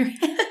back in your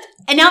head.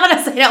 And now that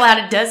I say it out loud,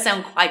 it does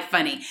sound quite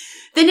funny.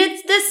 Then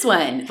it's this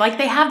one. Like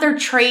they have their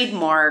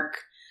trademark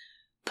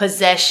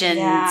possessions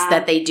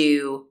that they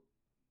do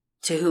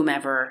to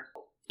whomever.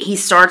 He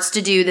starts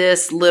to do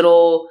this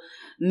little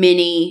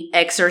mini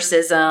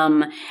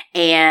exorcism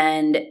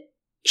and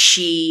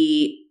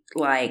she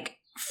like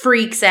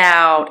freaks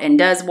out and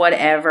does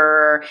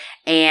whatever.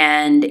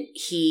 And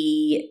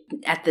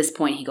at this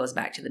point, he goes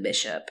back to the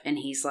bishop and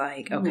he's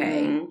like,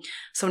 okay. Mm-hmm.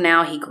 So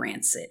now he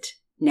grants it.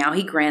 Now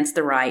he grants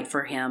the right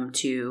for him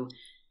to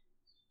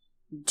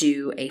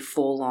do a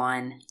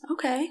full-on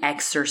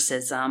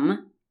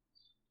exorcism.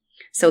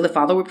 So the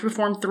father would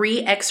perform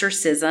 3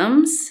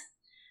 exorcisms,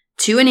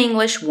 2 in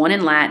English, 1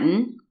 in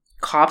Latin.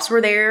 Cops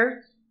were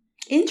there.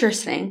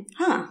 Interesting.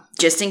 Huh.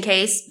 Just in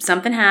case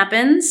something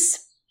happens.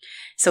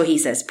 So he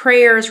says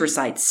prayers,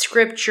 recites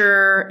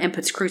scripture, and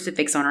puts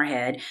crucifix on her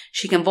head.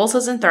 She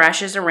convulses and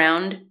thrashes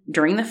around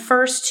during the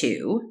first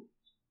 2.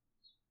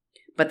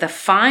 But the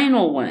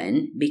final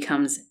one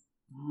becomes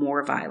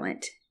more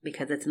violent.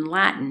 Because it's in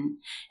Latin,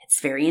 it's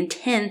very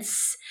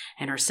intense,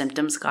 and her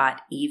symptoms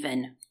got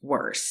even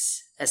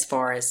worse as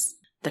far as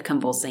the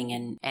convulsing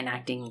and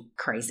acting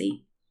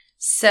crazy.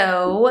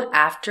 So,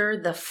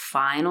 after the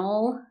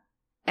final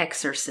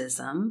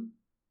exorcism,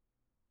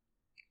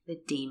 the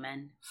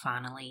demon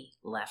finally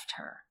left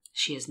her.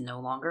 She is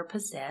no longer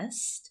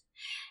possessed,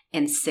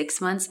 and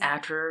 6 months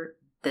after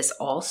this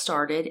all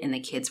started and the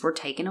kids were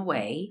taken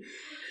away,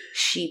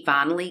 she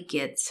finally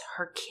gets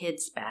her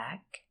kids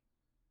back.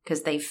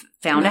 Because they've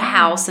found a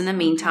house in the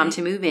meantime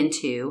to move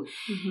into.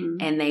 Mm-hmm.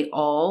 And they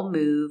all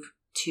move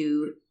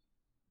to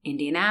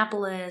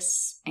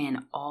Indianapolis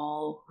and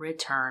all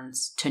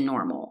returns to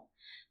normal.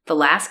 The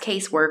last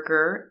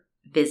caseworker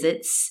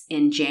visits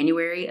in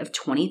January of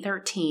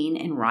 2013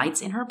 and writes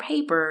in her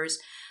papers,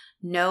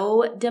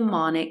 no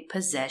demonic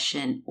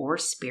possession or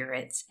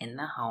spirits in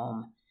the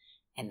home,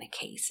 and the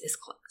case is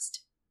closed.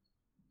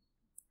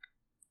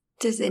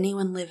 Does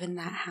anyone live in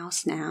that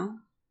house now?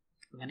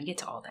 I'm going to get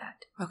to all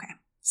that. Okay.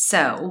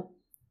 So,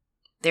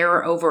 there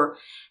are over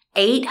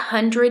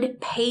 800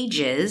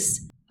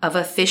 pages of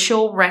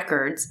official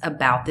records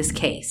about this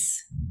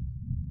case.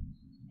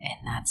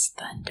 And that's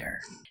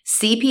thunder.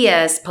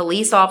 CPS,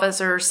 police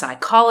officers,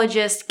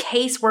 psychologists,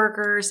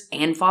 caseworkers,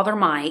 and Father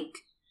Mike,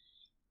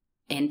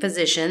 and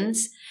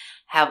physicians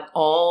have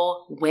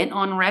all went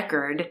on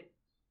record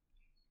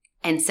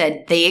and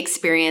said they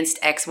experienced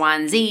X, Y,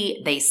 and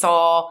Z. They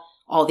saw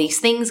all these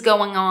things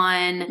going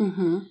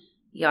on,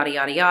 yada,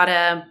 yada,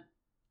 yada.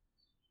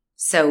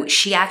 So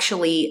she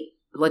actually,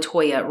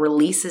 LaToya,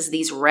 releases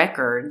these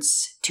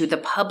records to the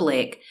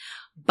public,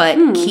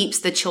 but keeps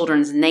the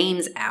children's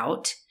names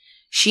out.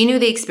 She knew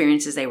the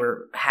experiences they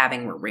were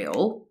having were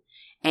real,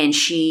 and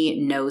she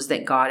knows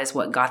that God is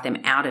what got them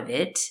out of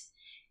it.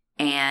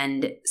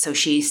 And so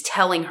she's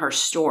telling her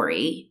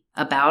story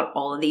about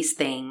all of these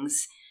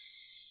things.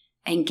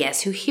 And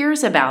guess who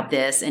hears about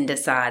this and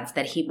decides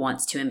that he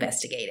wants to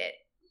investigate it?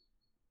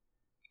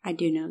 I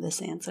do know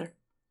this answer.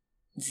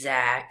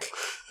 Zach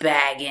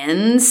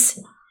Baggins,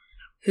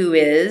 who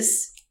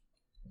is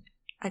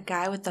a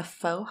guy with a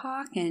faux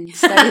hawk and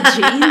studded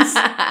jeans.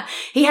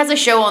 He has a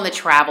show on the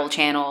Travel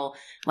Channel,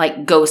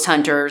 like Ghost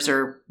Hunters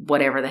or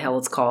whatever the hell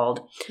it's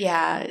called.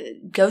 Yeah,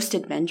 Ghost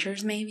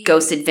Adventures maybe?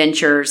 Ghost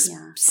Adventures,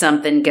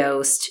 something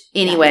ghost.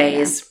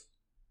 Anyways,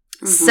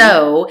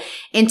 so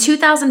in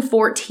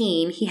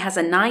 2014, he has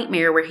a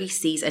nightmare where he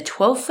sees a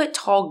 12-foot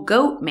tall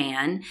goat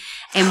man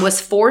and was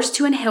forced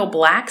to inhale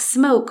black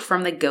smoke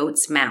from the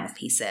goat's mouth,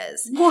 he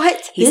says.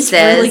 What? He this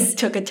says, really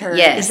took a turn.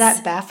 Yes. Is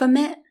that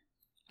Baphomet?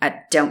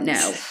 I don't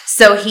know.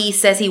 So he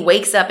says he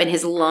wakes up and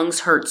his lungs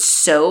hurt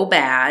so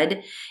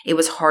bad, it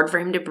was hard for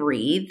him to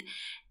breathe.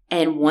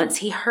 And once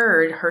he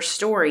heard her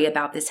story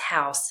about this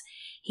house,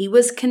 he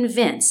was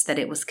convinced that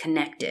it was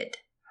connected.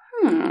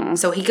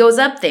 So he goes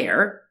up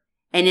there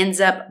and ends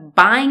up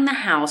buying the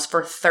house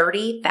for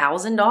 $30,000.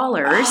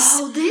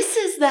 Oh, this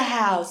is the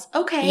house.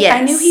 Okay.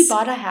 Yes. I knew he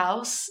bought a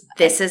house.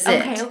 This is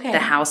it. Okay. The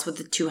house with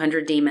the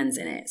 200 demons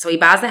in it. So he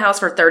buys the house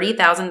for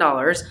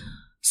 $30,000.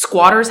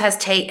 Squatters have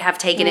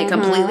taken it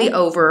completely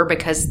over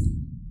because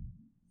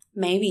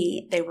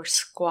maybe they were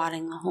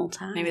squatting the whole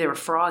time. Maybe they were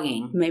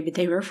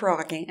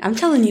frogging. I'm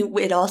telling you,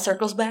 it all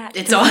circles back.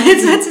 It's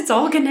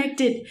all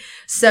connected.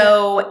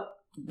 So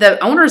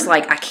the owner's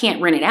like, I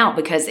can't rent it out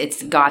because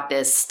it's got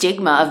this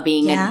stigma of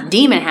being a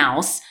demon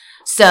house.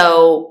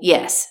 So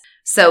yes.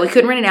 So he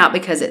couldn't rent it out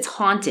because it's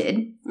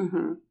haunted.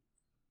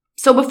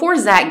 So before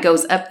Zach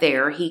goes up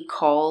there, he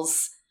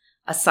calls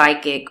a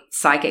psychic.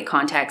 Psychic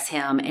contacts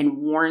him and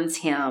warns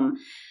him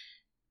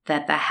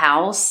that the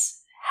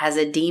house has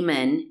a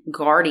demon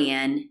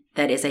guardian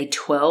that is a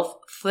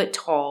 12-foot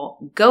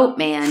tall goat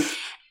man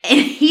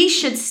and he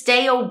should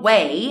stay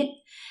away.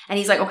 And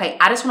he's like, okay,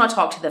 I just want to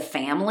talk to the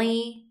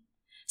family.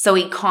 So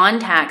he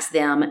contacts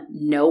them.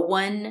 No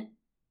one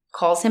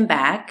calls him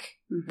back.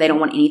 They don't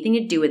want anything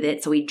to do with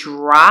it. So he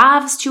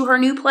drives to her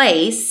new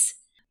place.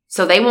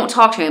 So they won't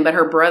talk to him, but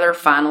her brother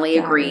finally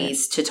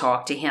agrees to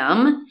talk to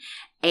him.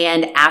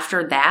 And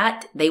after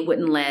that, they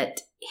wouldn't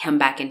let him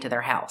back into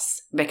their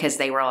house because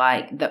they were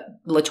like,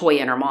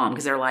 LaToya and her mom,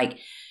 because they're like,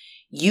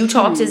 you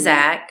talk to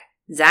Zach.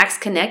 Zach's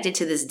connected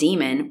to this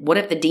demon. What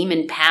if the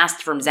demon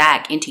passed from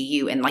Zach into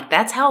you? And like,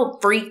 that's how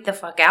freaked the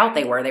fuck out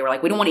they were. They were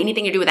like, we don't want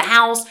anything to do with the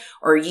house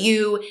or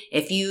you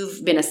if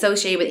you've been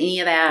associated with any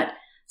of that.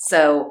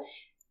 So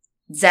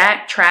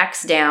Zach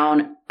tracks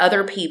down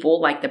other people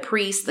like the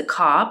priests, the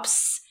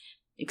cops,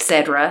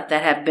 etc.,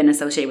 that have been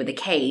associated with the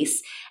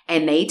case.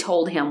 And they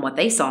told him what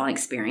they saw and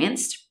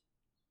experienced.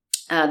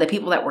 The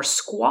people that were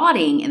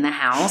squatting in the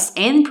house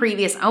and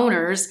previous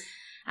owners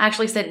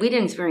actually said, we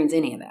didn't experience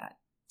any of that.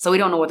 So we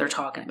don't know what they're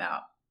talking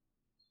about.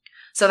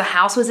 So the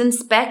house was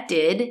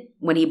inspected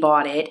when he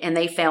bought it, and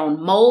they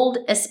found mold,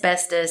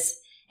 asbestos,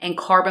 and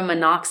carbon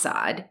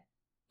monoxide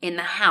in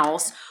the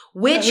house,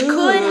 which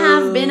could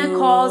have been a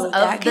cause of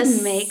that the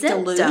can make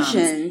symptoms.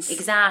 Delusions.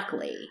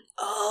 Exactly.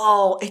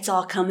 Oh, it's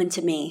all coming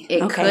to me.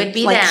 It could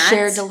be like that.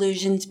 shared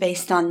delusions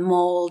based on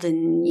mold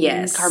and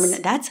carbon.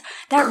 That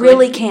Could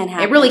really can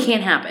happen. It really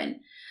can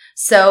happen.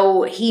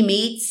 So he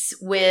meets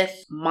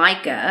with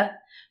Micah,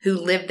 who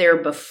lived there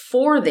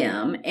before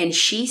them, and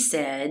she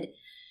said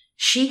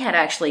she had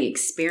actually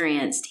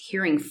experienced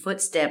hearing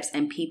footsteps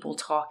and people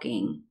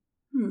talking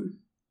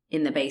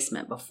in the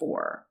basement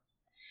before.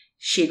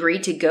 She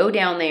agreed to go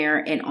down there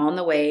and on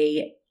the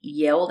way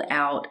yelled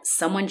out,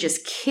 someone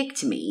just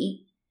kicked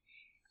me.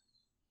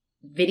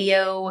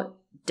 Video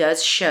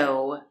does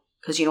show,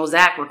 because,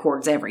 Zach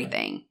records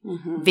everything.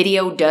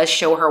 Video does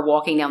show her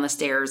walking down the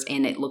stairs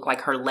and it looked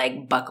like her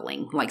leg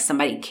buckling, like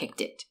somebody kicked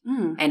it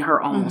and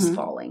her almost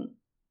falling.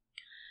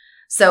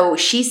 So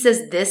she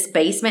says this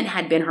basement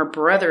had been her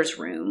brother's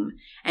room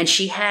and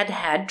she had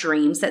had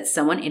dreams that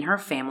someone in her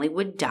family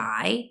would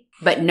die,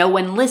 but no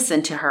one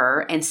listened to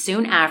her. And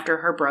soon after,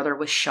 her brother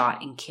was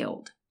shot and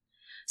killed.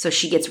 So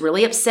she gets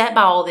really upset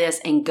by all this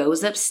and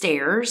goes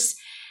upstairs.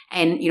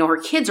 And, her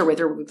kids are with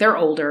her. They're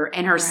older.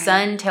 And her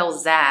son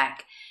tells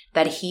Zach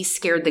that he's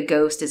scared the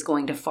ghost is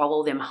going to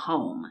follow them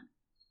home.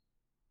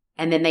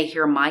 And then they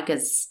hear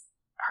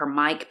her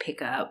mic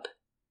pick up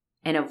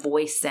and a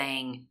voice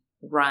saying,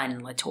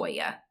 run,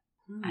 LaToya.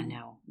 I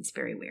know. It's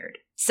very weird.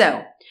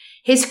 So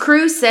his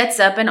crew sets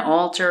up an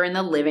altar in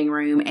the living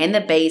room and the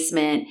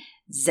basement.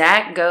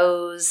 Zach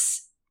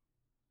goes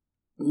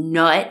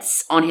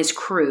nuts on his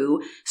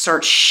crew,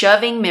 starts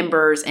shoving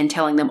members and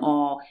telling them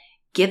all,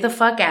 get the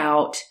fuck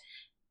out.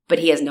 But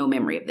he has no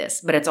memory of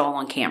this, but it's all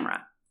on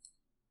camera.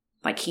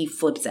 Like, he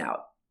flips out.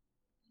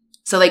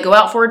 So they go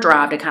out for a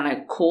drive to kind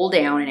of cool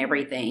down and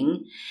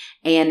everything.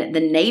 And the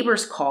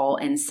neighbors call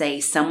and say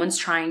someone's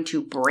trying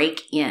to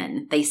break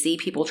in. They see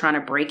people trying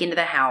to break into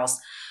the house.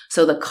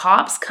 So the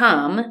cops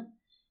come,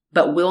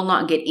 but will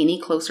not get any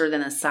closer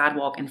than the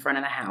sidewalk in front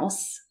of the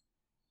house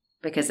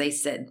because they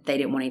said they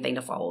didn't want anything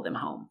to follow them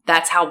home.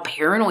 That's how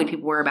paranoid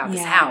people were about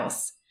this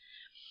house.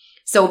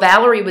 So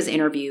Valerie was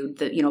interviewed,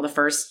 the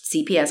first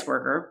CPS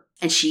worker,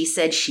 and she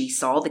said she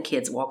saw the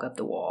kids walk up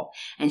the wall.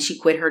 And she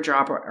quit her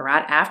job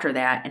right after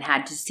that and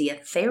had to see a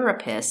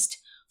therapist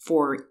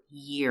for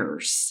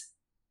years.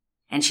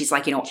 And she's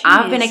like,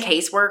 I've been a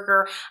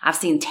caseworker. I've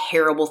seen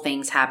terrible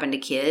things happen to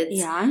kids.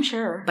 Yeah, I'm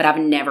sure. But I've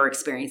never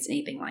experienced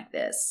anything like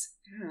this.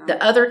 Yeah.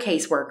 The other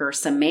caseworker,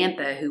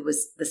 Samantha, who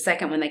was the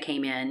second one that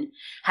came in,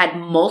 had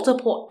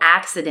multiple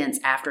accidents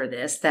after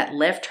this that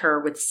left her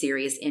with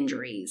serious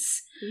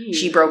injuries.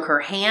 She broke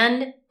her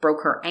hand,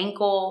 broke her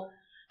ankle,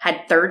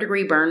 had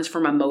third-degree burns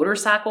from a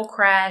motorcycle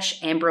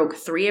crash, and broke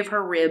 3 of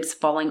her ribs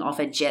falling off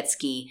a jet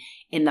ski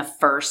in the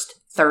first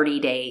 30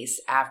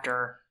 days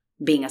after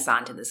being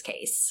assigned to this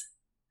case.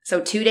 So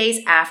 2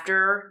 days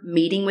after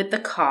meeting with the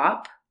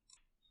cop,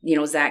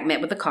 Zach met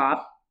with the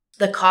cop.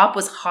 The cop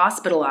was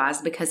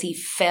hospitalized because he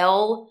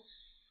fell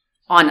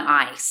on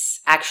ice.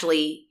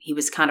 Actually, he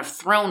was kind of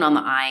thrown on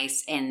the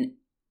ice and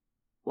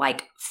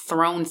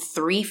thrown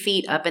 3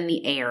 feet up in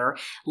the air,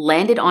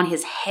 landed on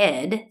his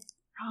head.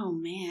 Oh,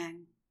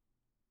 man.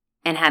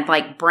 And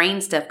had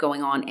brain stuff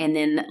going on. And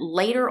then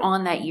later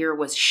on that year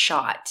was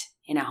shot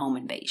in a home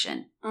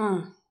invasion.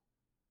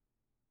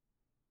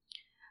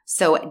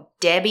 So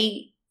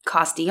Debbie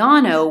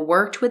Castellano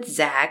worked with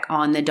Zach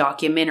on the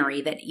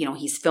documentary that,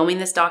 he's filming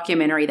this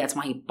documentary. That's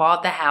why he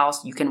bought the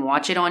house. You can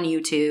watch it on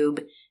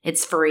YouTube.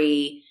 It's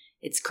free.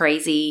 It's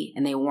crazy.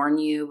 And they warn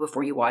you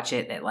before you watch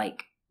it that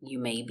you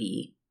may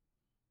be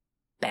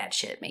bad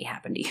shit may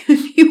happen to you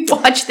if you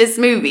watch this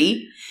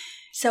movie.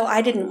 So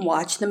I didn't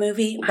watch the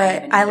movie,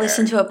 but I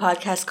listened to a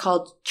podcast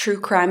called True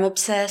Crime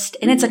Obsessed,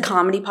 and it's a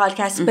comedy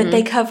podcast, but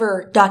they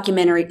cover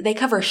they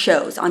cover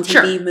shows on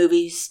TV,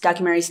 movies,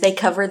 documentaries. They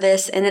cover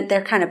this, and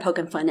they're kind of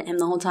poking fun at him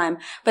the whole time,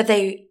 but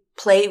they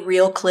play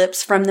real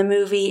clips from the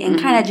movie and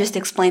kind of just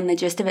explain the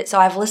gist of it. So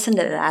I've listened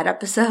to that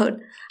episode.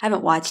 I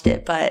haven't watched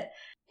it, but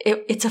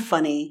it's a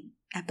funny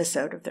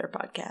episode of their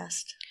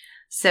podcast.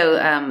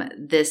 So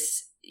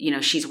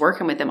she's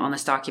working with them on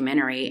this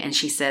documentary, and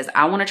she says,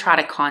 I want to try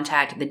to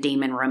contact the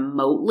demon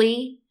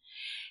remotely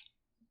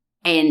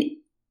and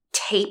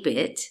tape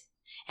it.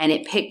 And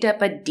it picked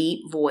up a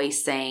deep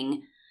voice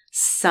saying,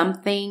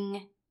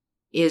 something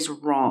is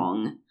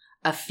wrong.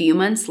 A few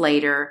months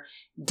later,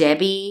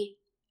 Debbie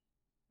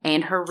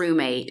and her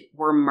roommate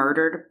were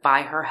murdered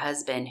by her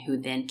husband, who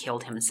then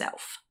killed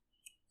himself.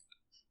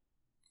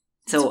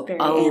 So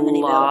a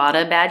lot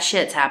of bad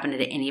shit's happened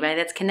to anybody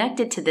that's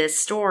connected to this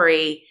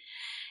story.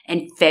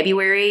 In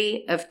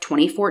February of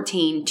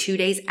 2014, 2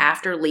 days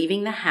after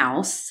leaving the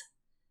house,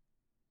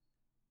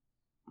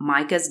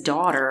 Micah's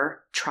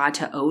daughter tried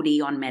to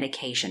OD on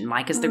medication.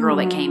 Micah's the girl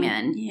that came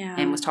in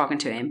and was talking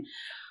to him.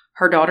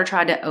 Her daughter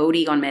tried to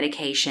OD on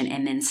medication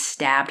and then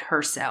stabbed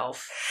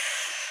herself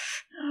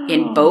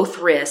in both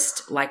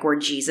wrists, where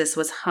Jesus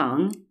was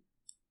hung.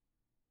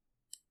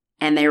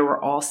 And there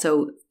were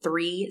also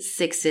 3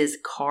 6s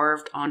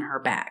carved on her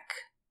back.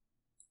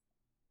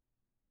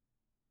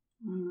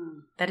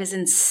 That is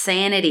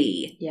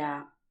insanity.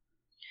 Yeah.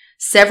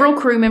 Several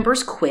crew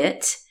members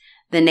quit.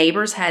 The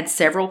neighbors had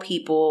said several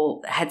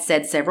people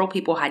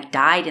had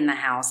died in the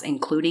house,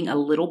 including a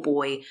little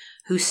boy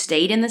who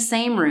stayed in the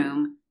same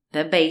room,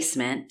 the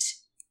basement,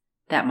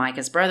 that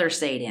Micah's brother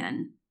stayed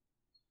in.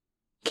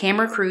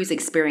 Camera crews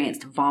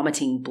experienced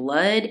vomiting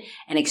blood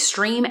and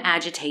extreme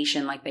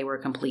agitation like they were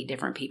complete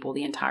different people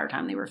the entire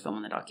time they were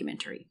filming the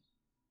documentary.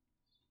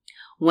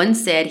 One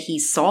said he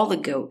saw the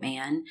goat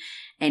man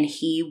and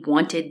he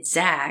wanted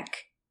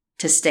Zach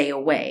to stay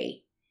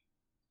away,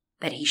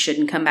 that he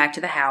shouldn't come back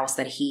to the house,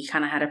 that he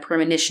kind of had a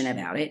premonition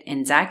about it.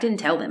 And Zach didn't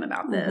tell them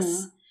about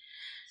this.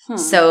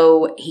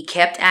 So he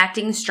kept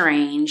acting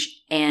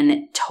strange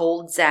and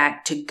told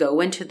Zach to go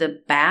into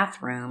the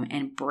bathroom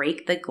and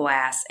break the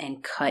glass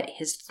and cut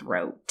his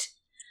throat.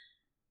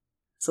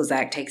 So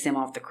Zach takes him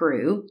off the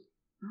crew.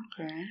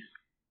 Okay.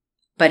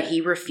 But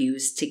he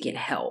refused to get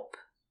help.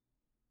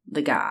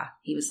 The guy.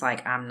 He was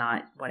like, I'm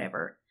not,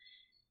 whatever.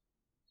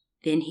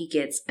 Then he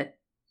gets the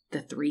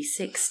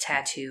 3-6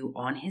 tattoo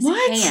on his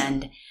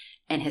hand,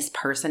 and his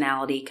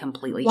personality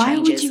completely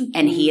changes.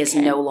 And he is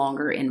no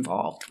longer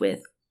involved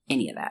with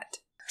any of that.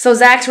 So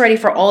Zach's ready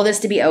for all this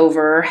to be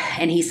over,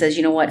 and he says,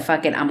 you know what,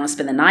 fuck it, I'm going to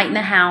spend the night in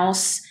the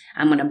house.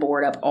 I'm going to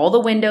board up all the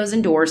windows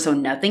and doors so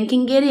nothing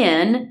can get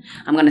in.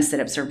 I'm going to set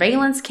up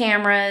surveillance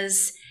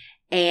cameras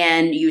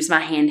and use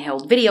my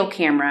handheld video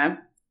camera.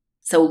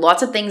 So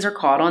lots of things are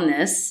caught on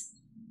this.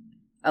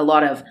 A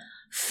lot of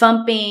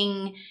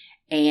thumping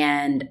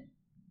and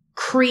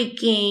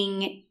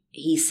creaking.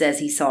 He says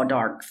he saw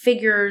dark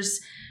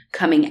figures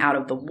coming out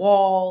of the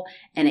wall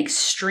and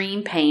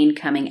extreme pain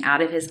coming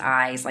out of his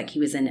eyes like he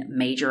was in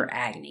major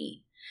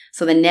agony.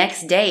 So the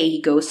next day,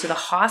 he goes to the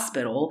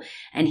hospital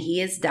and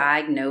he is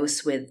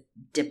diagnosed with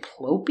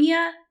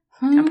diplopia.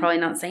 I'm probably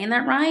not saying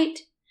that right.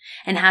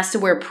 And has to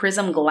wear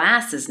prism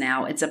glasses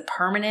now. It's a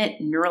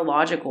permanent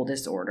neurological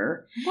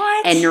disorder.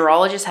 What? And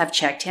neurologists have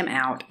checked him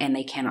out and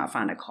they cannot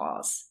find a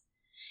cause.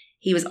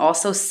 He was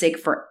also sick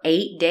for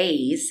 8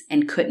 days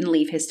and couldn't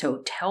leave his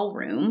hotel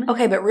room.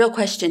 Okay, but real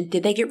question.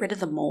 Did they get rid of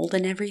the mold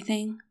and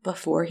everything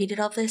before he did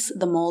all this?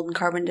 The mold and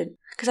carbon?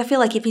 Because I feel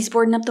like if he's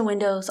boarding up the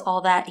windows,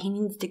 all that, he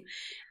needs to...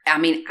 I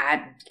mean,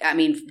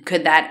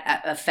 could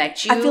that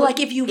affect you? I feel like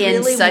if you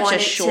really in such want a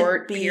it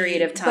short to be,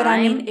 period of time. But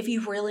I mean, if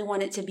you really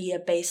want it to be a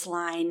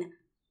baseline,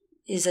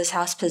 is this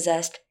house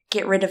possessed?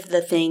 Get rid of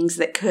the things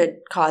that could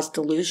cause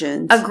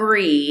delusions.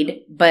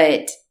 Agreed,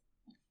 but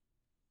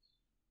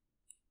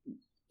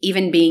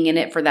even being in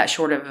it for that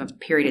short of a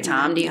period of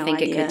time, do you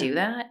think it could do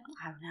that?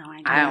 I have no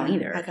idea. I don't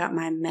either. I got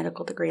my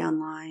medical degree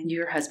online.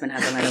 Your husband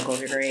has a medical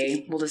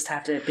degree. We'll just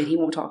have to, but he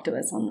won't talk to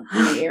us on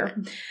the air.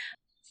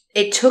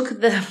 It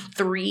took the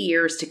 3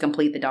 years to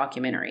complete the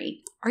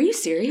documentary. Are you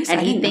serious? And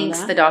he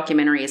thinks the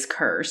documentary is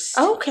cursed.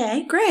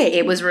 Okay, great.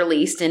 It was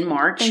released in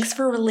March. Thanks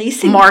for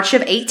releasing. March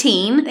of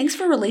 18. Thanks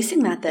for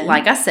releasing that then.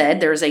 Like I said,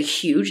 there's a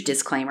huge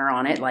disclaimer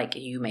on it. Like,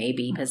 you may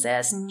be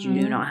possessed. Mm-hmm. You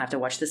do not have to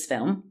watch this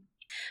film.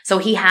 So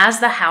he has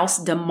the house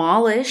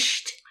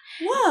demolished.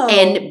 Whoa.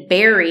 And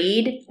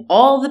buried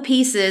all the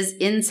pieces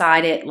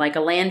inside it like a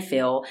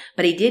landfill.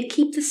 But he did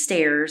keep the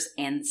stairs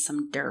and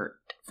some dirt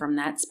from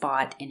that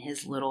spot in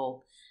his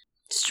little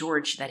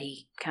storage that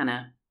he kind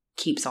of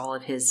keeps all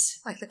of his...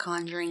 Like the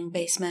Conjuring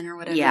basement or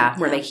whatever. Yeah,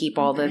 where they keep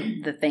all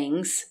the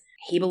things.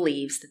 He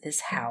believes that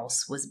this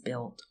house was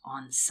built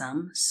on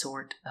some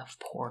sort of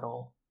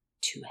portal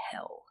to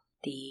hell.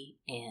 The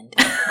end.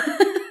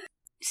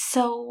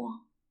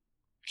 So,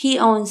 he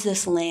owns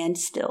this land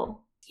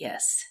still?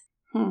 Yes.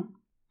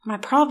 My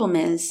problem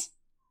is,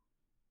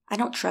 I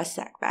don't trust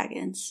Zach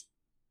Baggins.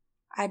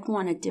 I'd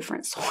want a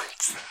different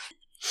source.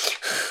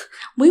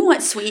 We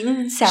want Sweet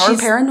and Sour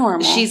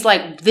Paranormal. She's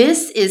like,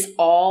 this is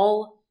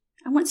all...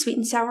 I want Sweet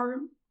and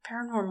Sour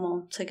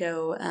Paranormal to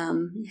go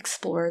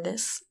explore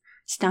this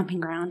stomping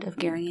ground of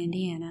Gary,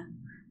 Indiana.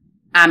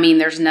 I mean,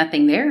 there's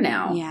nothing there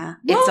now. Yeah.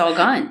 It's all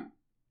gone.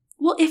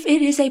 Well, if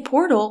it is a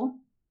portal,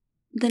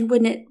 then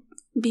wouldn't it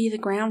be the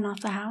ground, not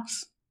the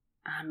house?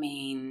 I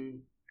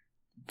mean,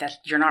 that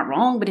you're not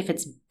wrong, but if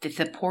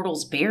the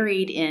portal's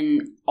buried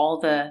in all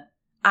the...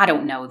 I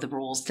don't know the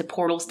rules to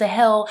portals to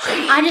hell.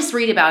 I just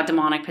read about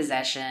demonic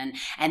possession,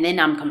 and then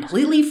I'm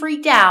completely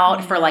freaked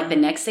out for like the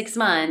next 6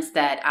 months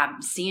that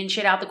I'm seeing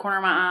shit out the corner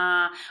of my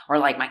eye, or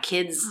like my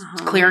kid's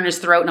clearing his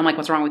throat, and I'm like,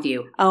 "What's wrong with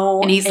you?"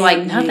 Oh, and he's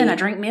like, "Nothing. I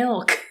drink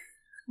milk."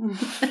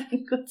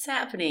 What's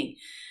happening?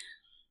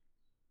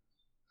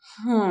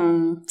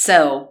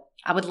 So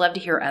I would love to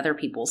hear other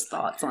people's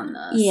thoughts on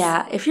this.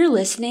 Yeah, if you're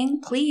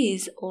listening,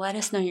 please let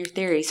us know your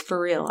theories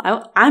for real.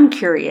 I'm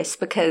curious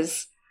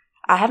because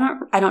I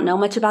don't know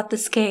much about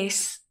this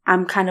case.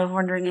 I'm kind of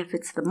wondering if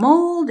it's the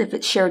mold, if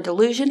it's shared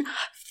delusion.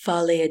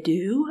 Folie à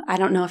deux. I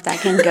don't know if that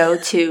can go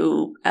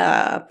to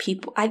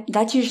people.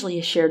 That's usually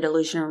a shared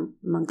delusion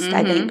amongst,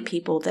 I think,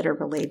 people that are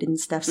related and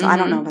stuff. So I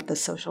don't know about the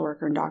social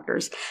worker and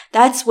doctors.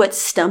 That's what's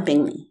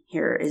stumping me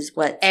here is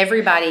what...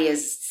 Everybody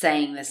is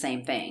saying the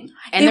same thing.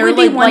 And it would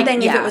be one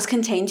thing if it was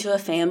contained to a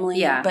family.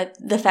 Yeah. But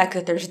the fact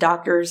that there's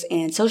doctors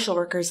and social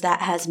workers,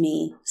 that has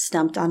me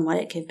stumped on what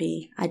it could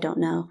be. I don't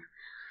know.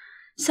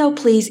 So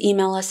please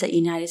email us at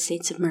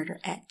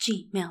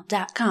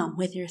unitedstatesofmurder@gmail.com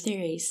with your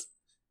theories.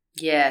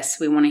 Yes,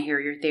 we want to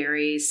hear your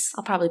theories.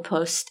 I'll probably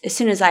post, as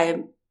soon as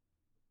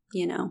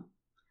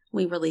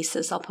we release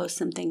this, I'll post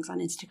some things on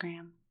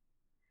Instagram.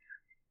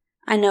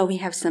 I know we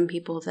have some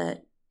people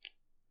that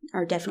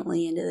are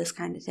definitely into this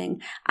kind of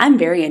thing. I'm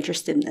very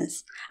interested in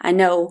this. I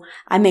know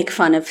I make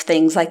fun of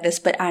things like this,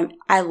 but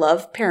I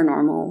love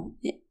paranormal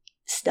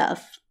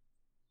stuff.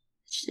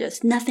 It's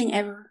just nothing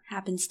ever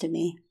happens to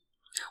me.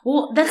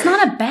 Well, that's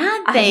not a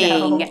bad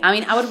thing. I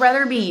mean, I would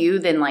rather be you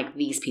than like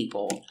these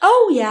people.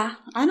 Oh, yeah.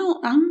 I'm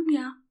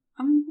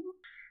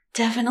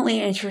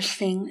definitely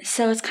interesting.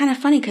 So it's kind of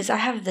funny because I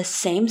have the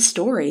same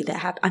story that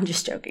happened. I'm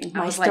just joking.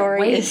 My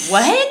story is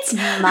what?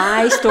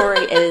 My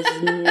story is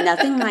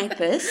nothing like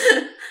this.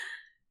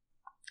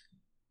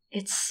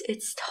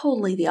 It's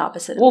totally the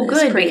opposite of this. Well,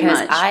 good, because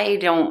much. I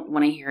don't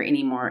want to hear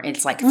anymore.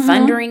 It's like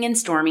thundering and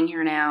storming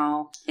here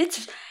now.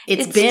 It's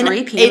been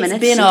 3 p.m. and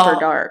it's super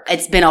dark.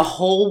 It's been a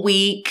whole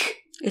week.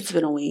 It's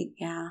been a week,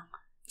 yeah.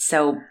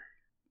 So,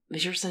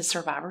 is yours a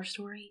survivor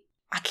story?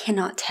 I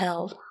cannot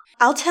tell.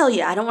 I'll tell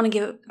you. I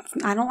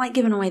don't like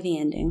giving away the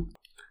ending.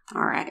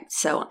 All right.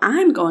 So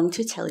I'm going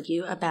to tell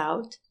you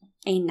about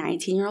a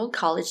 19-year-old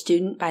college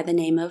student by the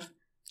name of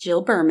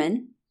Jill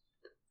Berman.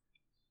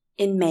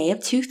 In May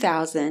of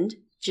 2000,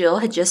 Jill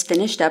had just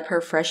finished up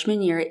her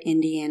freshman year at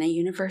Indiana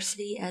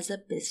University as a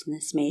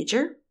business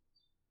major.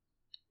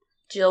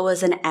 Jill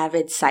was an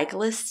avid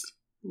cyclist,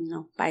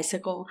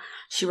 bicycle.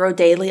 She rode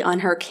daily on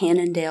her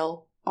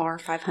Cannondale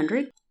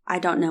R500. I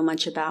don't know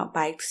much about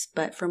bikes,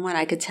 but from what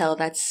I could tell,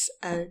 that's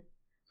a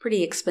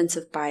pretty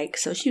expensive bike,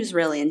 so she was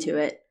really into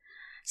it.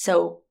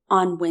 So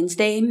On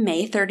Wednesday,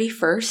 May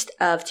 31st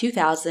of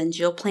 2000,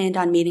 Jill planned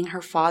on meeting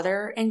her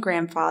father and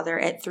grandfather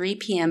at 3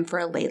 p.m. for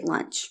a late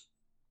lunch.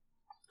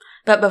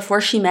 But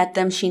before she met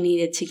them, she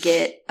needed to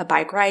get a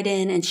bike ride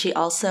in, and she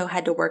also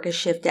had to work a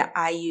shift at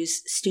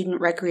IU's Student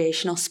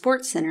Recreational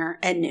Sports Center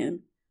at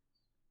noon.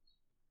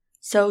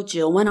 So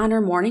Jill went on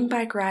her morning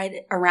bike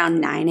ride around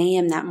 9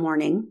 a.m. that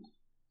morning.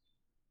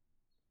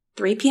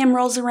 3 p.m.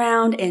 rolls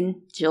around,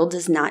 and Jill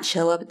does not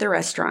show up at the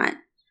restaurant.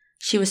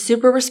 She was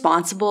super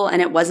responsible,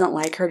 and it wasn't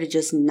like her to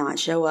just not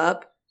show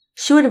up.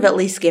 She would have at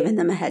least given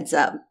them a heads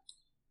up.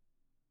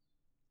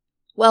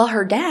 Well,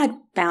 her dad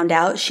found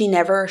out she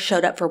never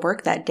showed up for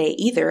work that day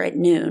either at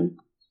noon.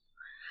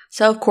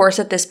 So, of course,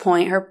 at this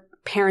point, her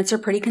parents are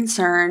pretty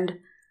concerned.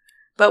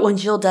 But when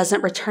Jill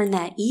doesn't return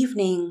that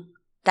evening,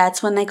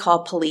 that's when they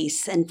call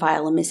police and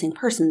file a missing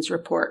persons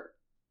report.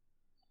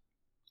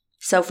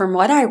 So from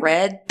what I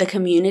read, the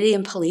community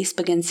and police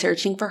began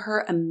searching for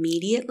her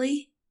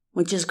immediately,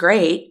 which is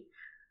great.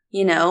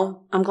 You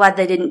know, I'm glad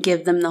they didn't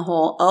give them the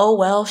whole, oh,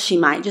 well, she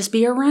might just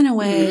be a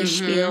runaway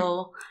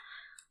spiel.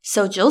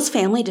 So Jill's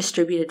family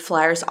distributed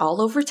flyers all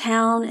over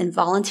town, and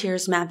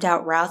volunteers mapped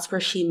out routes where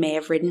she may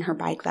have ridden her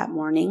bike that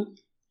morning.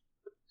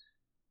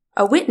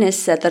 A witness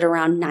said that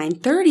around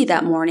 9:30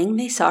 that morning,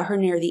 they saw her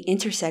near the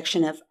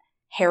intersection of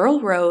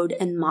Harrell Road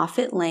and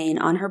Moffett Lane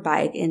on her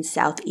bike in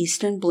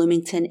southeastern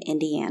Bloomington,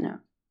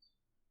 Indiana.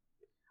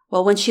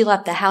 Well, when she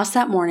left the house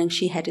that morning,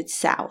 she headed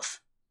south.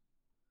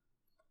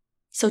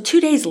 So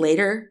 2 days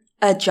later,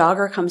 a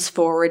jogger comes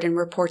forward and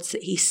reports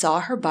that he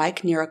saw her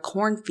bike near a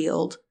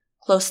cornfield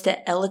close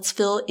to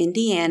Ellettsville,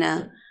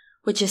 Indiana,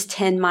 which is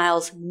 10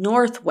 miles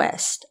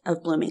northwest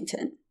of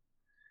Bloomington.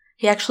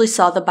 He actually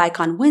saw the bike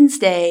on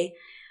Wednesday,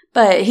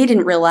 but he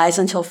didn't realize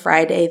until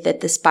Friday that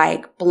this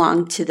bike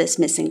belonged to this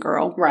missing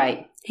girl.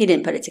 Right. He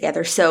didn't put it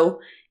together. So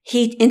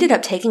he ended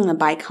up taking the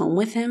bike home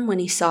with him when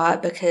he saw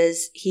it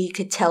because he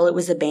could tell it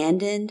was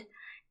abandoned.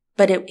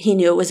 But he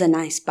knew it was a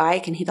nice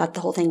bike, and he thought the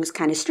whole thing was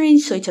kind of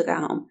strange, so he took it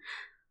home.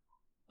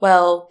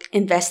 Well,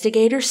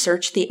 investigators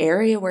searched the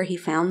area where he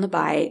found the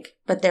bike,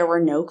 but there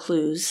were no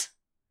clues.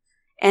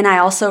 And I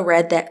also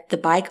read that the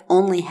bike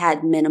only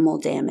had minimal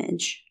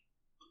damage.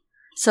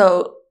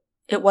 So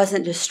it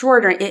wasn't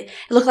destroyed, or it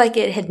looked like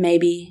it had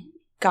maybe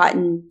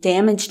gotten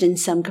damaged in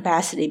some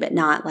capacity, but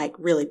not like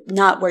really,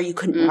 not where you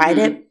couldn't ride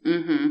it.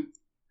 Mm-hmm.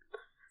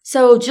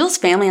 So Jill's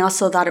family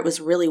also thought it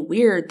was really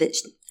weird that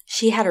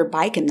she had her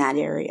bike in that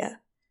area.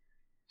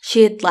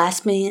 She had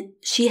last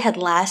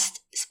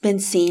been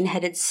seen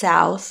headed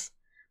south,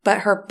 but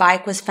her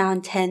bike was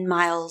found 10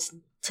 miles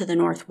to the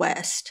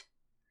northwest.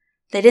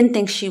 They didn't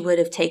think she would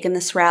have taken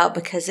this route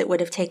because it would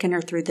have taken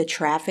her through the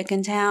traffic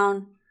in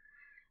town,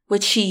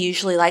 which she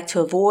usually liked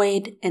to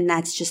avoid, and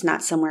that's just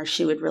not somewhere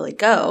she would really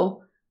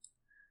go.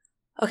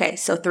 Okay,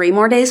 so 3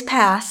 more days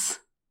pass,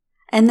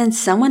 and then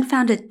someone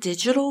found a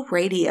digital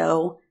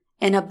radio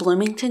in a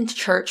Bloomington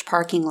church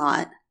parking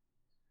lot.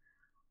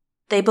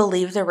 They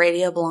believe the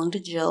radio belonged to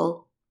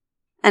Jill.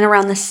 And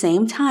around the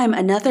same time,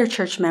 another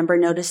church member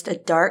noticed a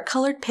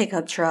dark-colored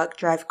pickup truck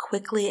drive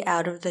quickly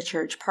out of the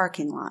church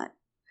parking lot.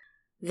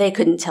 They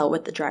couldn't tell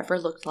what the driver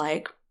looked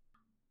like.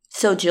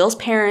 So Jill's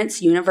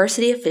parents,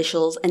 university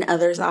officials, and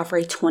others offer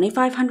a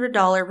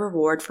 $2,500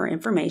 reward for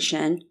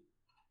information.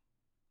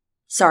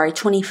 Sorry,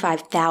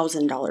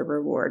 $25,000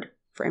 reward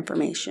for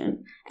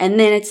information. And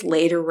then it's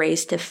later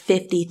raised to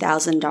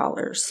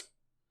 $50,000.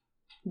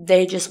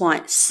 They just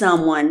want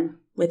someone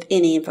with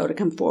any info to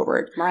come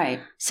forward.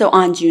 Right. So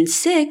on June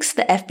 6th,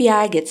 the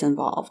FBI gets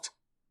involved.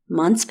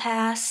 Months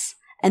pass,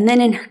 and then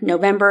in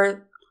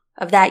November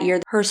of that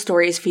year, her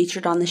story is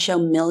featured on the show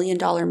 $1 Million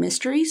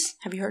Mysteries.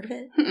 Have you heard of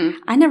it? Mm-mm.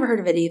 I never heard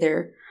of it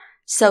either.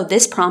 So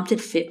this prompted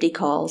 50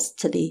 calls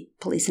to the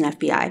police and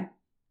FBI.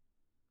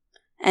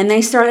 And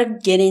they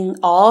started getting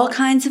all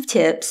kinds of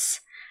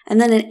tips.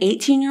 And then an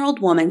 18-year-old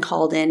woman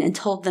called in and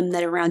told them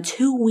that around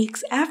 2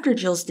 weeks after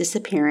Jill's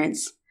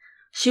disappearance,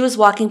 she was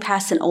walking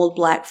past an old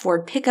black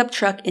Ford pickup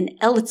truck in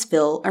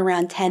Ellettsville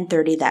around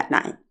 10:30 that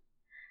night.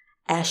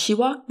 As she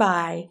walked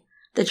by,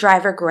 the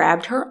driver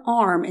grabbed her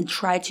arm and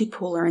tried to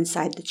pull her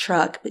inside the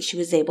truck, but she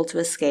was able to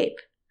escape.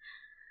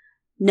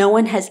 No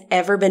one has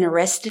ever been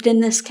arrested in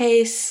this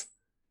case,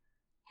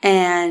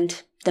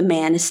 and the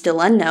man is still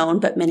unknown,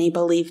 but many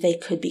believe they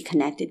could be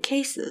connected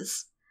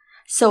cases.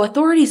 So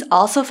authorities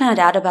also found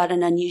out about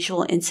an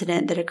unusual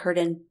incident that occurred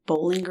in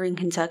Bowling Green,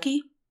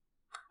 Kentucky.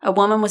 A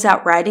woman was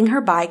out riding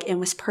her bike and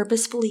was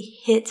purposefully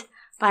hit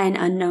by an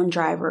unknown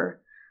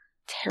driver.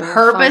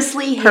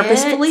 Purposely hit?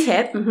 Purposefully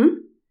hit. Mm-hmm.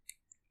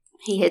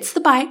 He hits the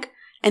bike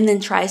and then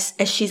tries,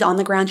 as she's on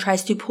the ground,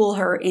 tries to pull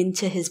her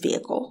into his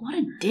vehicle. What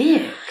a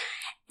dick.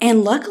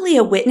 And luckily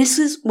a witness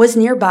was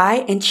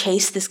nearby and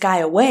chased this guy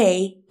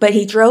away, but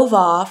he drove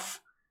off.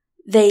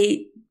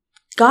 They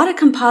got a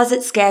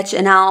composite sketch,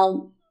 and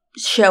I'll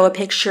show a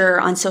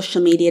picture on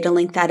social media to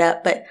link that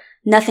up, but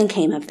nothing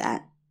came of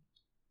that.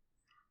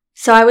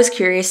 So I was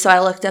curious, so I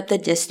looked up the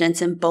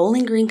distance, and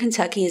Bowling Green,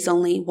 Kentucky is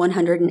only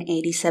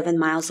 187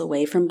 miles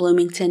away from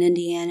Bloomington,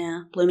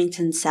 Indiana.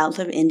 Bloomington's south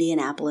of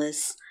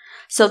Indianapolis.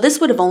 So this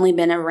would have only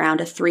been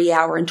around a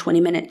 3-hour and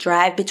 20-minute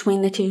drive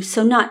between the two,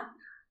 so not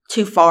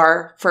too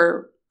far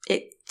for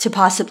it to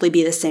possibly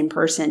be the same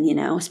person,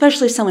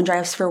 especially if someone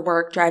drives for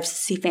work, drives to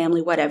see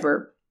family,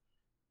 whatever.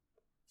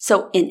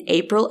 So in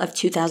April of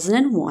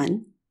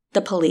 2001,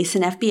 the police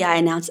and FBI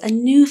announced a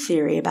new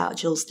theory about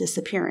Jill's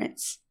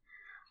disappearance.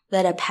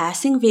 That a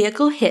passing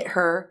vehicle hit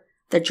her,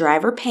 the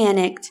driver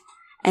panicked,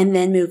 and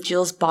then moved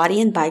Jill's body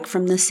and bike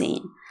from the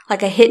scene.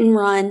 Like a hit and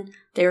run,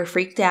 they were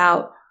freaked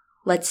out.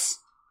 Let's,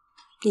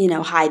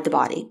 hide the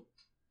body.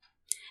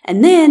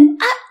 And then...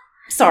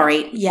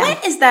 Sorry. Yeah.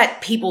 What is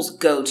that people's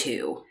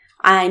go-to?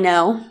 I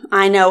know.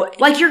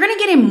 Like, you're going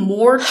to get in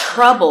more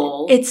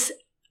trouble.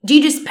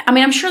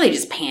 I'm sure they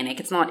just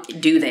panic. It's not,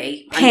 do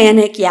they?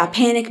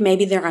 Panic.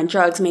 Maybe they're on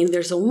drugs. Maybe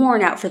there's a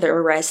warrant out for their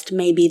arrest.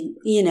 Maybe,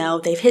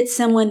 they've hit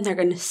someone. They're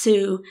going to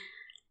sue.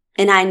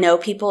 And I know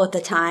people at the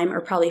time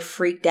are probably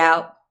freaked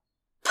out.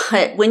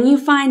 But when you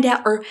find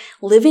out, or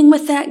living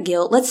with that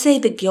guilt, let's say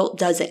the guilt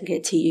doesn't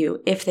get to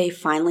you. If they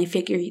finally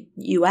figure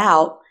you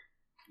out,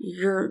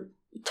 you're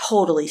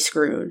totally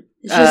screwed.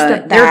 It's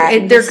just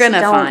they're going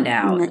to find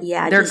out.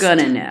 Yeah. They're going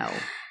to know.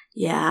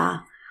 Yeah.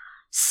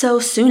 So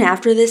soon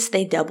after this,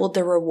 they doubled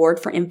the reward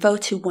for info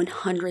to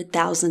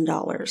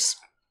 $100,000.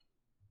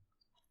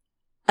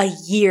 A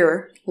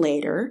year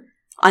later,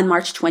 on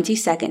March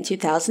 22nd,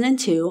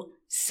 2002,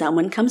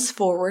 someone comes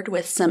forward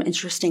with some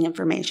interesting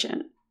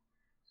information.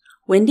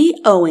 Wendy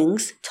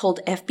Owings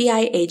told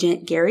FBI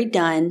agent Gary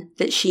Dunn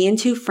that she and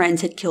 2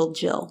 friends had killed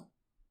Jill.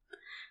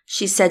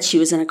 She said she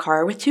was in a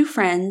car with 2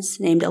 friends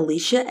named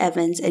Alicia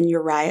Evans and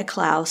Uriah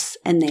Klaus,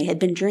 and they had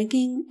been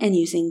drinking and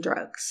using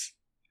drugs.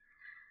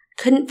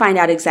 Couldn't find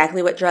out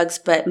exactly what drugs,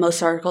 but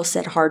most articles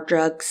said hard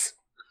drugs.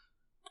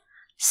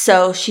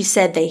 So she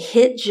said they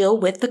hit Jill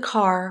with the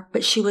car,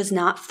 but she was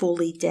not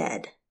fully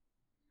dead.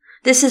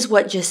 This is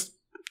what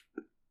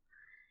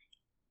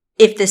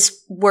if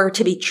this were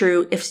to be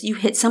true, if you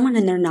hit someone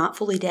and they're not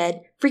fully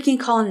dead, freaking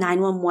call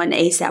 911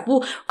 ASAP.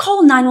 Well,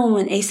 call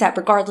 911 ASAP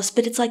regardless,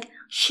 but it's like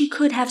she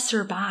could have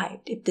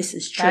survived if this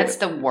is true. That's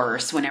the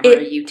worst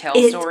whenever you tell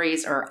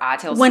stories or I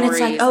tell when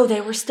stories. When it's like,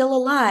 they were still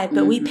alive,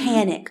 but we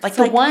panicked. Like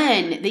the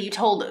one that you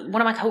told,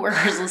 one of my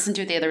coworkers listened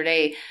to it the other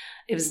day.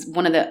 It was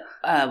one of the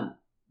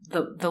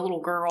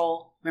little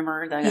girl,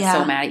 remember, that got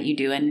so mad at you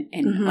doing,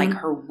 and like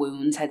her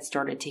wounds had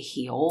started to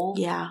heal.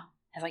 Yeah.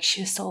 And like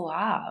she was still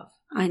alive.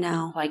 I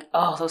know. Like,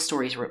 those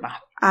stories ripped my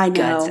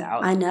guts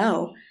out. I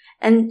know.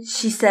 And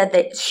she said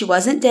that she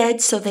wasn't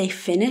dead, so they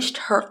finished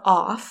her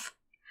off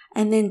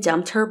and then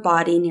dumped her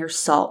body near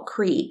Salt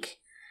Creek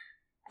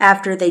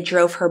after they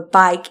drove her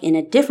bike in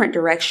a different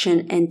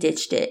direction and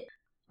ditched it.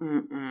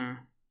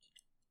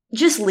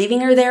 Just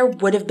leaving her there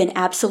would have been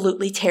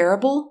absolutely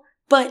terrible,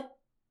 but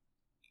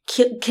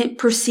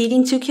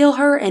proceeding to kill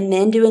her and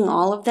then doing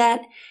all of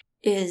that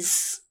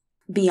is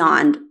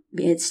beyond.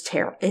 It's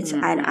terrible.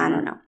 I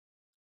don't know.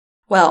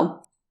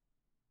 Well,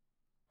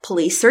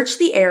 police searched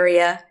the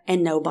area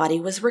and no body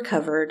was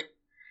recovered.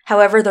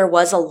 However, there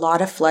was a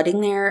lot of flooding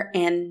there,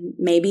 and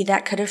maybe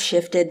that could have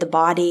shifted the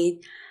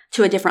body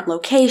to a different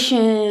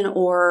location,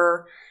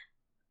 or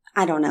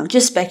I don't know,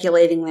 just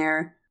speculating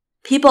there.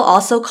 People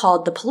also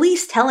called the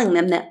police telling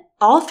them that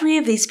all 3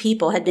 of these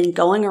people had been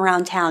going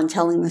around town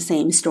telling the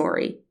same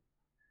story.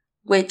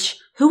 Which,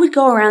 who would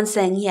go around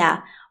saying,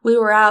 yeah, we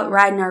were out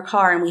riding our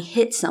car and we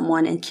hit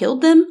someone and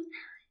killed them?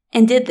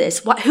 And did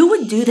this. Who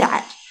would do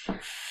that?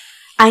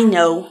 I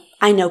know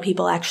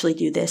people actually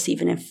do this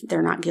even if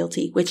they're not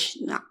guilty, which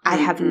I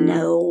have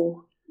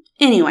no...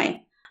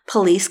 Anyway,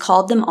 police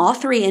called them all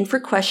 3 in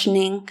for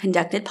questioning,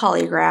 conducted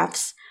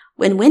polygraphs.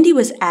 When Wendy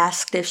was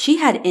asked if she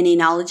had any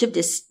knowledge of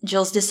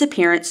Jill's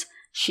disappearance,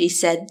 she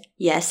said,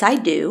 yes, I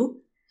do.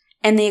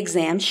 And the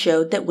exam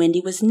showed that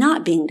Wendy was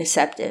not being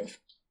deceptive.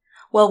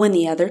 Well, when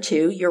the other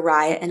 2,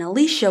 Uriah and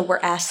Alicia,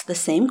 were asked the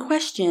same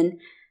question,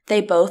 they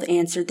both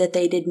answered that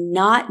they did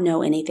not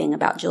know anything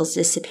about Jill's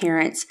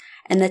disappearance,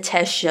 and the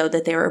test showed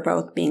that they were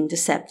both being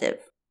deceptive.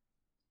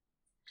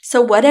 So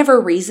whatever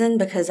reason,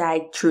 because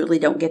I truly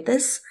don't get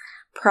this,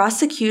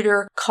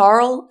 prosecutor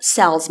Carl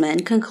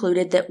Salzman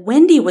concluded that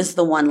Wendy was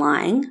the one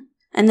lying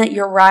and that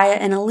Uriah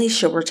and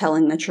Alicia were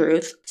telling the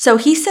truth. So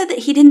he said that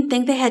he didn't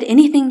think they had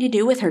anything to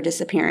do with her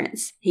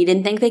disappearance. He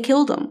didn't think they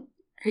killed him.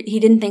 He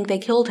didn't think they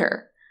killed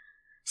her.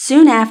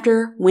 Soon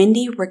after,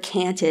 Wendy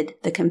recanted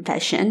the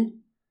confession,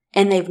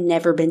 and they've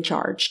never been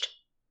charged.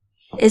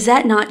 Is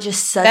that not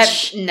just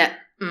such...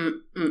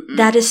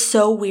 That is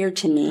so weird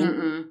to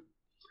me.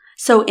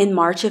 So in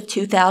March of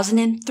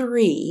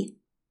 2003,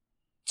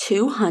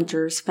 2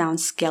 hunters found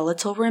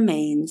skeletal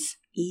remains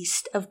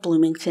east of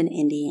Bloomington,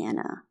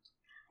 Indiana.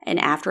 And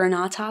after an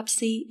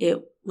autopsy, it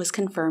was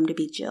confirmed to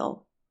be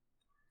Jill.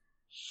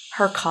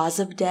 Her cause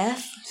of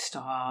death...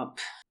 Stop.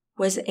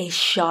 ...was a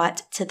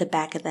shot to the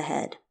back of the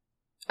head.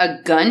 A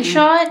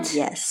gunshot?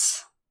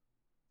 Yes.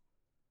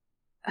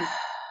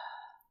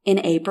 In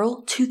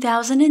April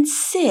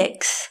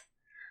 2006,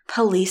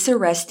 police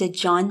arrested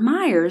John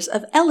Myers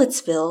of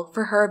Ellettsville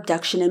for her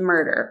abduction and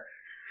murder.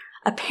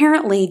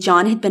 Apparently,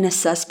 John had been a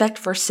suspect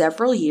for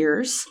several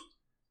years,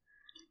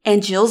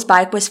 And Jill's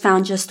bike was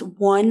found just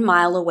 1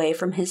 mile away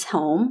from his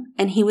home,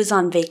 and he was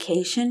on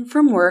vacation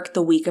from work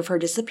the week of her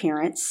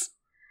disappearance.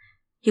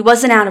 He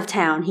wasn't out of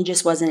town. He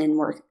just wasn't in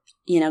work,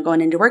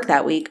 going into work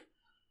that week.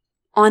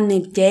 On the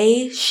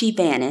day she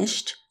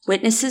vanished,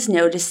 witnesses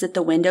noticed that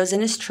the windows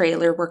in his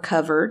trailer were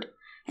covered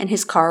and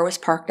his car was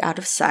parked out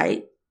of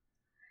sight.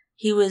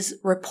 He was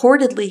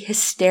reportedly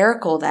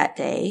hysterical that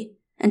day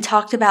and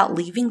talked about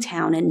leaving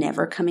town and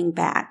never coming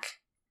back.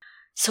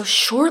 So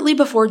shortly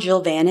before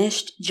Jill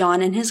vanished,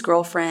 John and his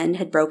girlfriend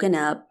had broken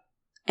up,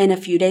 and a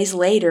few days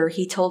later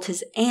he told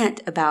his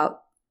aunt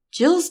about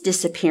Jill's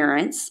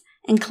disappearance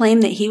and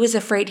claimed that he was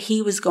afraid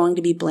he was going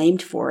to be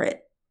blamed for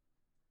it,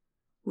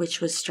 which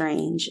was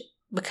strange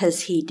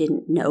because he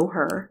didn't know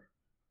her.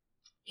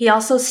 He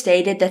also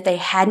stated that they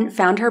hadn't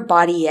found her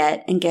body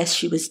yet and guessed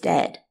she was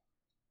dead.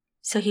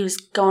 So he was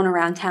going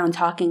around town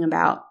talking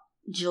about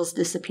Jill's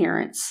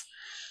disappearance.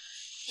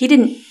 He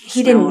didn't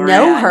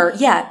know her.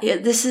 Yeah,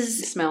 this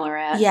is... Smell her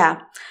at.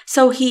 Yeah.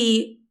 So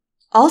he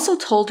also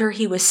told her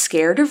he was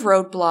scared of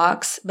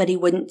roadblocks, but he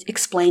wouldn't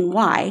explain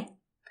why.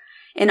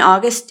 In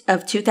August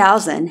of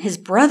 2000, his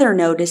brother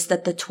noticed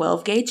that the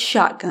 12-gauge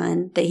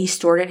shotgun that he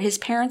stored at his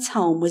parents'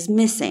 home was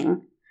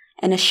missing,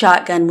 and a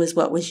shotgun was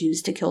what was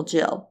used to kill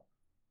Jill.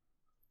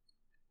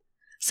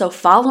 So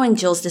following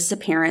Jill's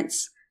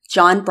disappearance,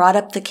 John brought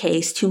up the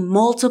case to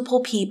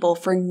multiple people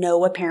for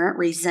no apparent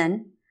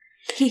reason.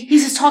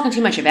 He's just talking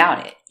too much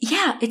about it.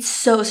 Yeah, it's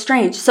so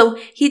strange. So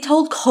he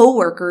told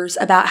coworkers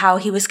about how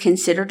he was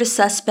considered a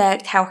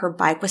suspect, how her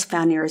bike was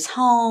found near his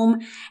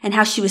home, and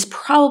how she was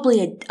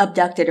probably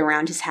abducted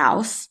around his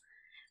house.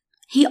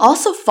 He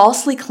also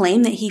falsely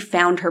claimed that he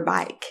found her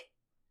bike.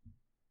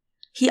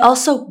 He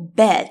also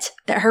bet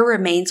that her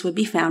remains would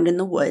be found in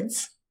the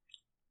woods.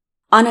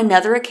 On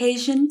another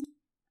occasion,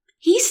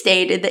 he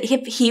stated that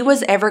if he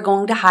was ever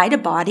going to hide a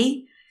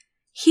body,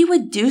 he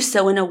would do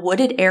so in a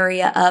wooded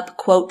area up,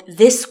 quote,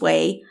 this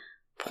way,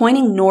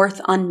 pointing north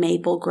on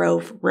Maple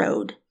Grove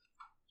Road.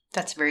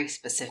 That's very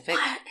specific.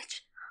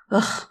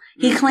 Ugh.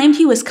 He claimed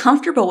he was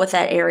comfortable with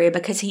that area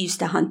because he used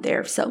to hunt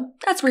there, so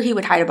that's where he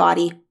would hide a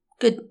body.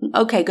 Good.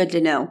 Okay, good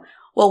to know.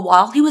 Well,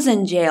 while he was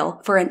in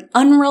jail for an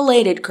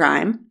unrelated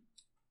crime,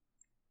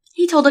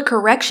 he told a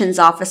corrections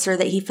officer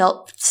that he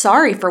felt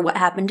sorry for what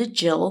happened to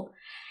Jill,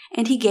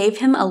 and he gave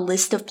him a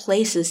list of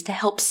places to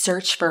help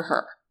search for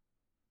her.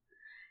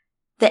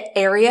 The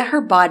area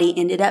her body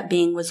ended up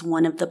being was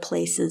one of the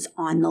places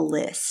on the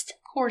list.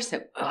 Of course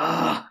it was.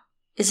 Ugh.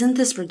 Isn't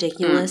this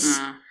ridiculous?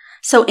 Mm-mm.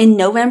 So in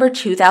November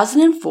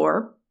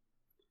 2004,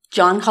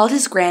 John called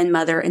his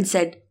grandmother and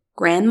said,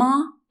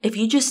 "Grandma, if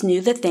you just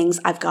knew the things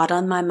I've got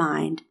on my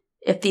mind,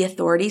 if the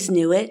authorities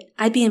knew it,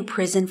 I'd be in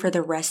prison for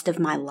the rest of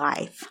my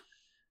life."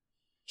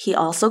 He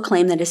also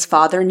claimed that his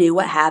father knew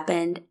what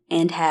happened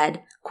and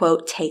had,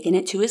 quote, taken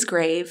it to his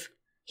grave.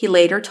 He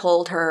later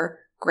told her,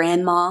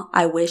 "Grandma,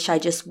 I wish I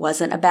just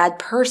wasn't a bad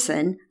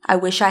person. I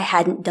wish I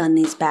hadn't done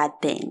these bad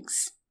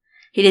things."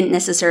 He didn't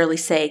necessarily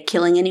say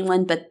killing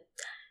anyone, but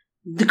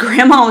the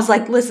grandma was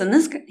like, listen,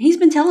 he's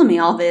been telling me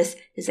all this.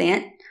 His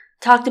aunt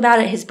talked about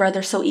it, his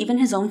brother, so even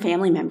his own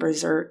family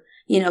members are,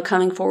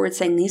 coming forward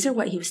saying these are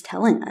what he was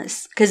telling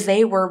us because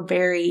they were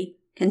very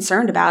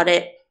concerned about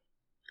it.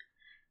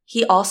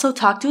 He also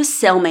talked to his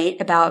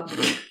cellmate about,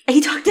 he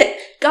talked to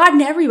God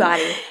and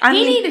everybody.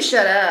 He need to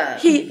shut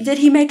up. Did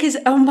he make his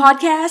own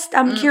podcast?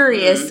 I'm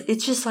curious.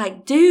 It's just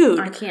like, dude.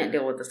 I can't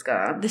deal with this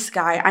guy. This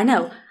guy, I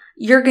know.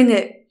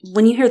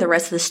 When you hear the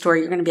rest of the story,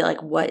 you're going to be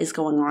like, what is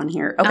going on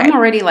here? Okay. I'm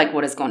already like,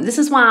 what is going on? This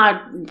is why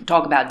I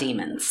talk about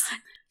demons.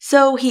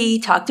 So he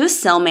talked to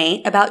his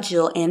cellmate about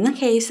Jill and the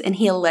case, and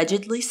he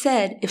allegedly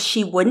said if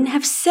she wouldn't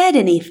have said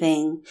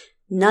anything,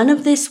 none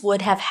of this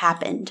would have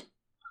happened.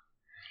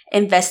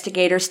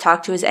 Investigators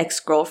talked to his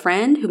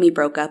ex-girlfriend, whom he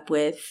broke up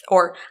with,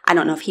 or I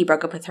don't know if he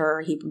broke up with her,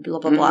 or he blah,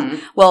 blah, blah.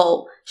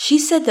 Well, she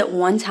said that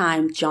one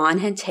time John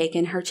had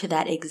taken her to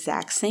that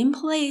exact same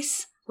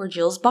place where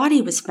Jill's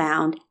body was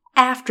found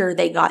after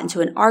they got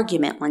into an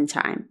argument one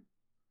time.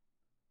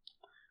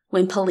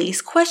 When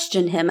police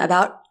questioned him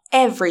about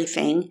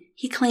everything,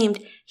 he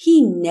claimed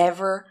he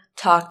never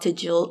talked to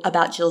Jill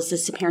about Jill's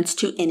disappearance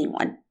to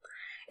anyone.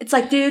 It's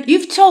like, dude,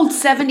 you've told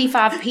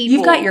 75 people.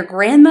 You've got your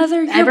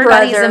grandmother, your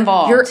Everybody's brother,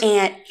 involved. Your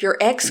aunt, your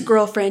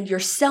ex-girlfriend, your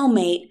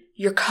cellmate,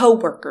 your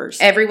coworkers.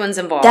 Everyone's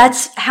involved.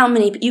 That's how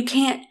many. You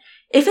can't.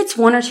 If it's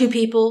one or two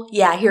people,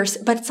 yeah,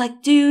 but it's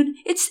like, dude,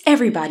 it's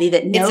everybody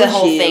that knows you. It's a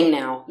whole thing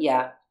now.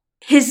 Yeah.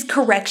 His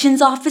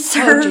corrections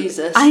officer. Oh,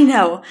 Jesus. I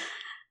know.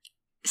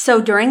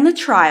 So during the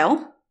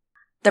trial,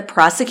 the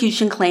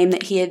prosecution claimed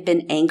that he had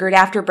been angered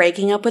after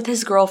breaking up with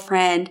his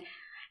girlfriend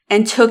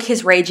and took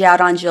his rage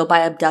out on Jill by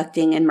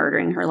abducting and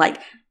murdering her.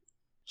 Like,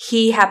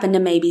 he happened to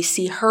maybe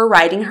see her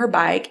riding her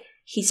bike.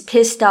 He's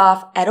pissed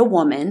off at a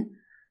woman,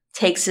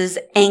 takes his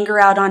anger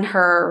out on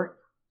her,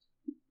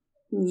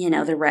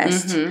 the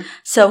rest. Mm-hmm.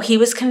 So he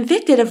was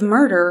convicted of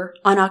murder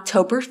on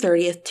October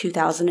 30th,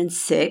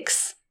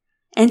 2006,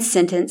 and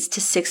sentenced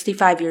to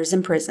 65 years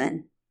in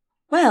prison.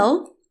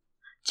 Well,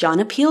 John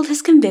appealed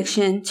his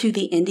conviction to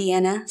the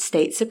Indiana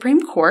State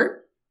Supreme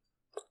Court,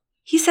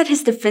 He said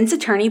his defense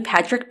attorney,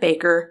 Patrick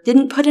Baker,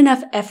 didn't put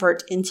enough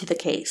effort into the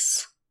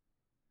case.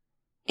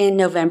 In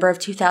November of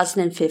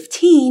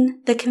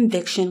 2015, the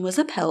conviction was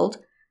upheld.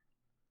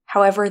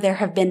 However, there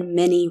have been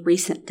many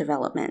recent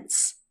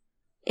developments.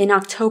 In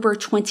October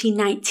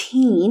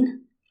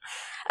 2019,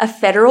 a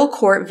federal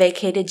court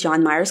vacated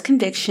John Myers'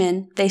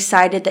 conviction. They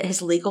cited that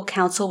his legal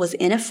counsel was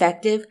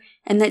ineffective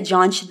and that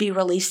John should be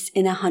released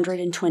in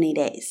 120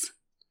 days.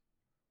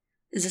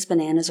 Is this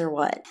bananas or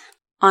what?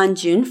 On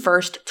June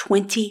 1st,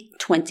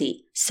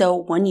 2020, so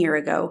 1 year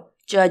ago,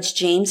 Judge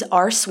James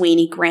R.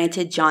 Sweeney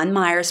granted John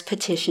Myers'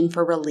 petition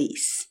for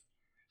release.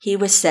 He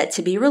was set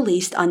to be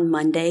released on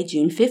Monday,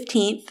 June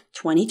 15th,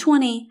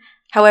 2020.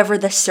 However,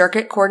 the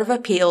Circuit Court of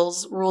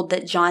Appeals ruled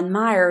that John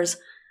Myers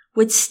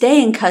would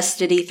stay in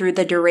custody through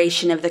the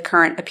duration of the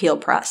current appeal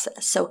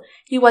process. So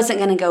he wasn't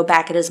going to go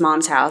back at his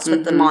mom's house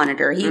with the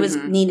monitor. He was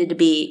needed to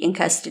be in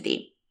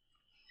custody.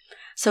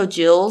 So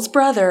Jill's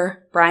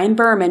brother, Brian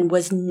Berman,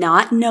 was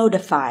not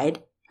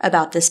notified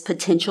about this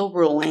potential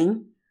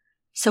ruling,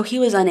 so he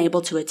was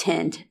unable to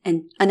attend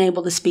and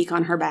unable to speak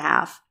on her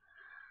behalf.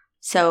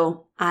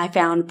 So I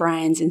found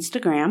Brian's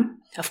Instagram.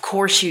 Of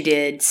course you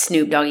did,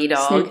 Snoop Doggy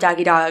Dog. Snoop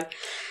Doggy Dog.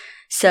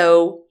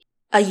 So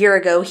a year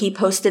ago, he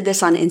posted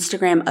this on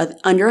Instagram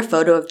under a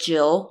photo of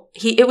Jill.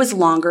 It was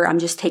longer. I'm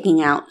just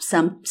taking out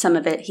some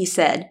of it. He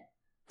said,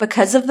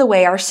 "Because of the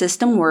way our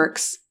system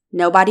works,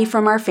 nobody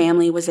from our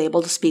family was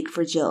able to speak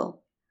for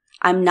Jill.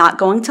 I'm not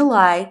going to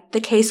lie,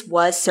 the case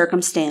was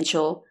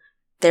circumstantial.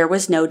 There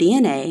was no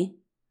DNA.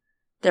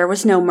 There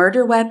was no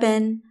murder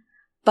weapon,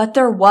 but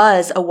there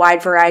was a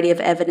wide variety of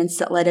evidence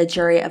that led a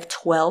jury of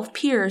 12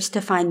 peers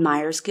to find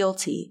Myers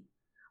guilty.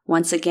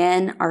 Once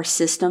again, our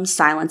system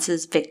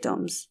silences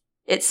victims.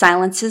 It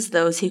silences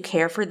those who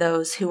care for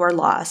those who are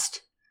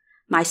lost.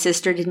 My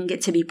sister didn't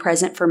get to be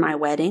present for my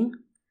wedding.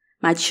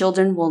 My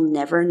children will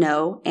never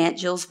know Aunt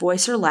Jill's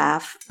voice or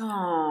laugh.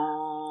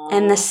 Aww.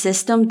 And the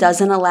system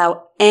doesn't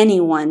allow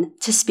anyone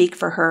to speak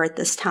for her at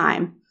this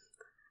time.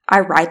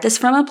 I write this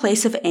from a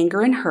place of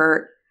anger and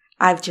hurt.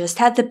 I've just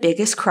had the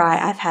biggest cry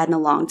I've had in a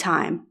long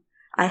time.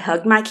 I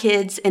hugged my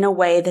kids in a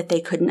way that they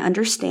couldn't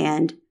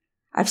understand.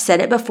 I've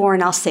said it before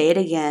and I'll say it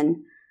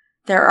again.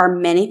 There are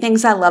many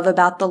things I love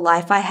about the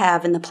life I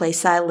have and the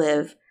place I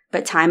live,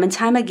 but time and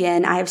time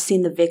again I have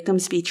seen the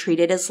victims be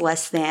treated as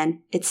less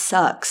than. It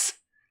sucks.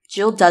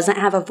 Jill doesn't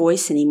have a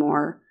voice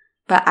anymore,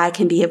 but I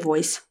can be a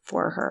voice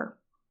for her."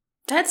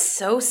 That's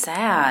so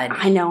sad.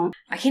 I know.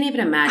 I can't even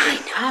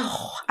imagine.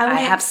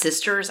 I have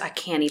sisters. I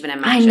can't even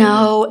imagine. I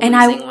know. And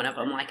losing one of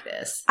them like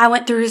this. I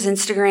went through his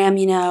Instagram,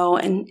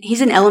 and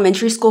he's an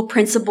elementary school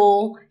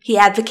principal. He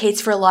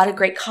advocates for a lot of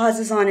great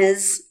causes on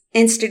his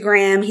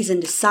Instagram. He's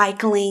into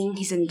cycling.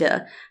 He's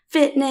into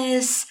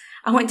fitness.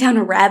 I went down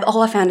a rabbit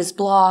hole. I found his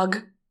blog.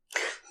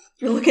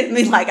 You're looking at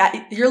me like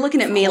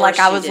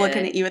I was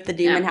looking at you at the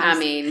Demon House. I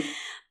mean,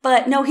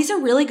 but no, he's a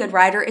really good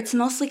writer. It's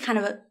mostly kind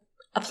of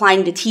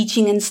applying to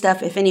teaching and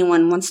stuff. If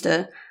anyone wants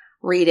to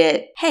read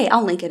it, hey,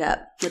 I'll link it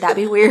up. Would that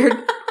be weird?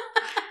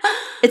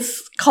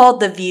 It's called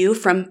The View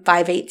from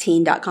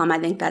 518.com. I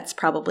think that's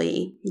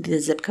probably the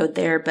zip code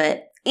there.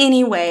 But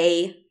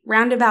anyway,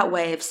 roundabout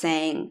way of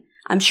saying,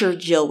 I'm sure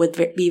Jill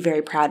would be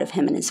very proud of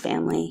him and his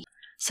family.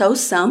 So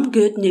some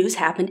good news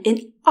happened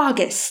in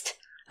August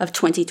of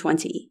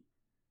 2020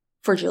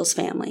 for Jill's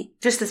family.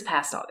 Just this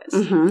past August.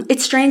 Mm-hmm.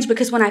 It's strange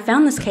because when I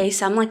found this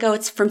case, I'm like, oh,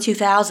 it's from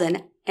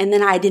 2000. And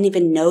then I didn't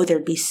even know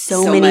there'd be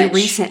so many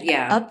recent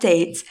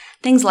updates.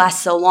 Things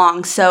last so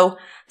long. So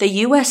the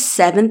U.S.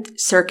 7th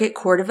Circuit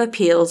Court of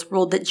Appeals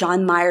ruled that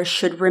John Myers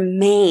should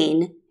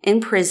remain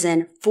in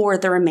prison for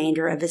the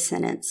remainder of his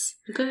sentence.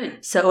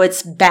 Good. So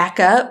it's back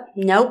up.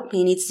 Nope,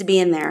 he needs to be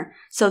in there.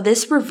 So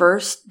this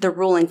reversed the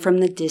ruling from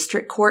the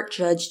district court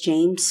judge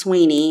James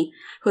Sweeney,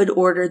 who had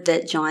ordered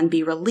that John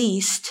be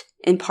released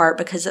in part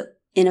because of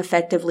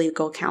ineffective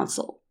legal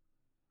counsel.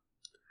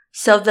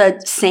 So the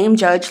same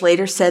judge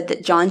later said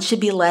that John should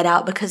be let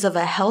out because of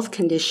a health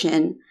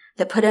condition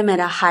that put him at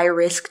a high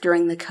risk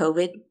during the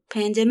COVID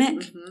pandemic.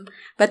 Mm-hmm.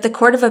 But the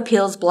Court of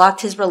Appeals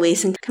blocked his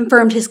release and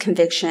confirmed his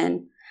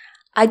conviction.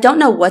 I don't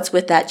know what's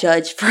with that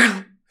judge,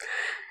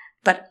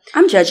 but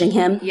I'm judging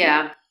him.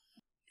 Yeah.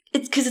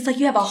 It's because it's like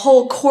you have a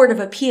whole Court of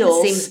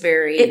Appeals. It seems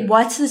very...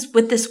 What's this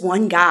with this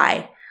one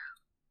guy?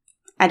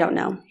 I don't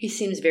know. He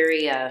seems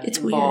very it's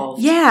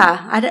involved. Weird.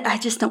 Yeah, I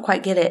just don't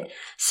quite get it.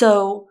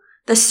 So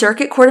the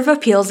Circuit Court of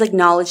Appeals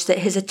acknowledged that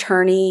his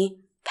attorney,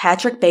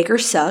 Patrick Baker,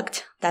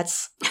 sucked.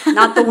 That's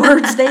not the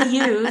words they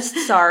used.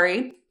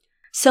 Sorry.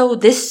 So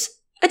this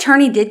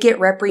attorney did get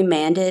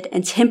reprimanded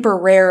and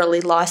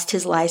temporarily lost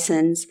his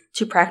license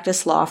to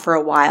practice law for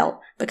a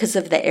while because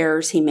of the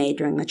errors he made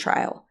during the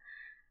trial.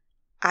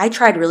 I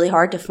tried really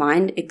hard to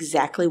find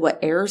exactly what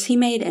errors he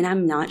made, and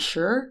I'm not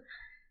sure.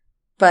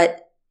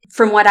 But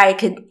from what I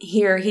could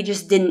hear, he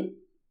just didn't,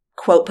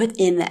 quote, put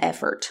in the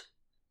effort.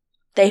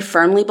 They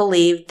firmly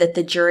believed that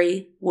the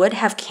jury would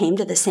have came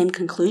to the same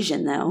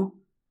conclusion, though.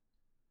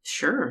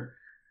 Sure.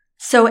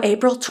 So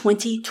April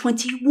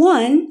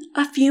 2021,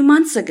 a few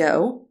months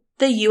ago,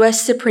 the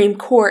U.S. Supreme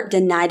Court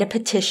denied a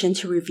petition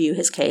to review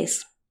his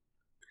case.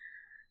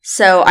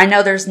 So I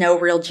know there's no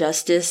real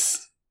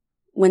justice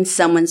when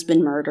someone's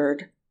been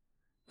murdered.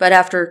 But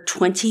after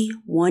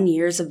 21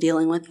 years of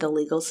dealing with the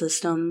legal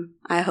system,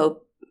 I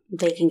hope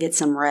they can get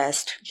some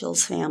rest,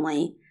 Jill's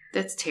family.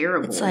 That's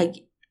terrible. It's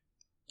like,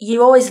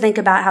 you always think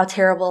about how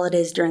terrible it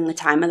is during the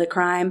time of the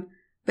crime,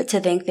 but to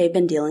think they've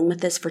been dealing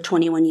with this for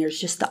 21 years,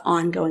 just the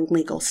ongoing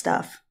legal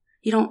stuff.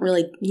 You don't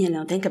really,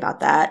 think about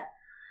that.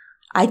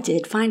 I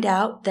did find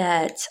out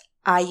that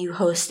IU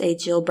hosts a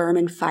Jill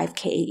Berman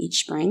 5K each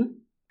spring.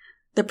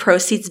 The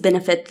proceeds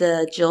benefit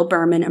the Jill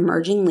Berman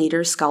Emerging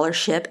Leaders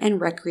Scholarship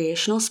and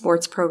Recreational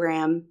Sports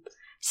Program.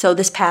 So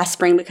this past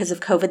spring, because of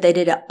COVID, they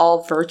did it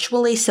all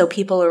virtually so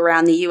people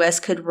around the U.S.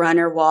 could run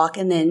or walk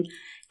and then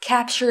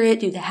capture it,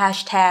 do the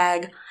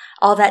hashtag,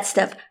 all that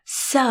stuff.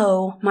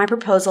 So my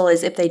proposal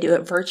is if they do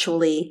it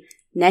virtually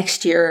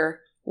next year,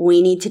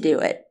 we need to do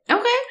it.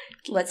 Okay.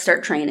 Let's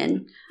start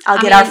training.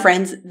 I'll get our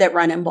friends that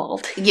run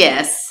involved.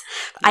 Yes.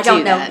 I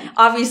don't know.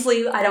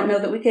 Obviously, I don't know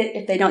that we could,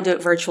 if they don't do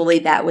it virtually,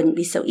 that wouldn't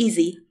be so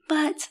easy.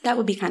 But that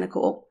would be kind of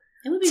cool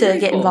to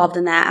get involved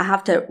in that. I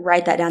have to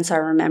write that down so I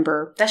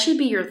remember. That should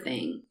be your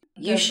thing.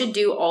 You should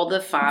do all the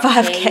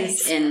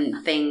 5Ks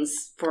and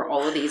things for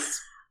all of these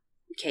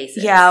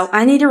cases. Yeah,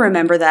 I need to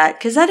remember that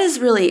because that is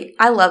really,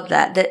 I love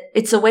that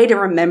it's a way to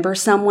remember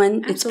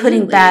someone. Absolutely. It's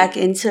putting back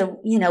into,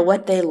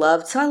 what they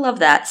loved. So I love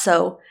that.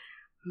 So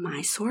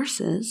my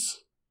sources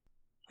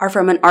are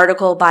from an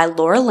article by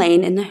Laura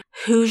Lane in the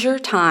Hoosier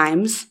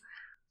Times,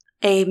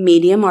 a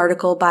Medium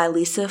article by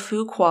Lisa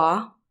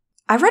Fuqua.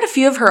 I've read a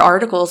few of her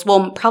articles,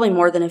 well, probably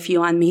more than a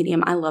few on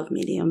Medium. I love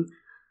Medium.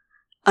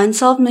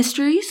 Unsolved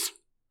Mysteries,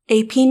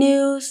 AP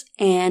News,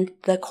 and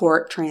the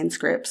court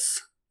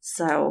transcripts.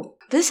 So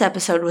this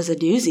episode was a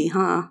doozy,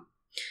 huh?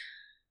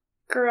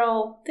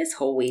 Girl, this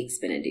whole week's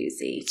been a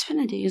doozy. It's been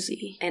a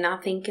doozy. And I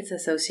think it's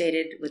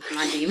associated with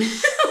my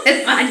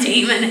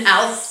demon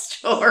house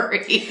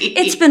story.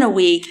 It's been a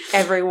week,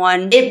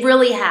 everyone. It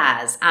really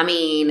has. I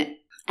mean,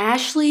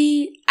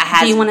 Ashley,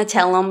 do you want to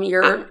tell them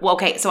your...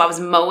 okay, so I was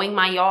mowing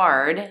my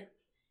yard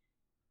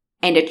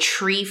and a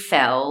tree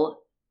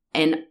fell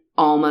and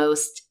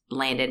almost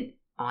landed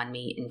on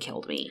me and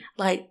killed me.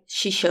 Like,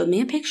 she showed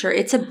me a picture.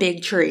 It's a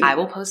big tree. I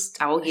will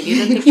give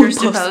you the pictures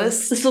to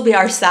post. This will be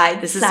our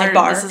sidebar. This is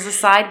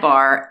a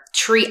sidebar.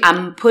 Tree,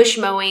 I'm push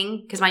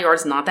mowing because my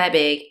yard's not that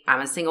big.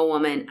 I'm a single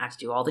woman. I have to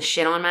do all the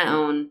shit on my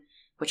own,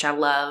 which I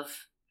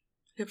love.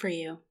 Good for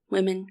you.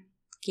 Women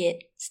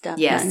get stuff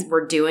done. Yes,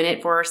 we're doing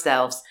it for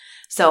ourselves.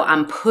 So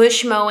I'm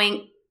push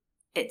mowing.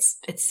 It's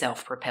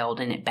self-propelled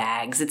and it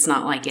bags. It's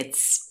not like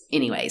it's...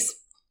 Anyways.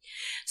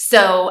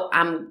 So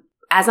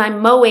as I'm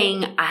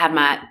mowing, I have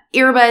my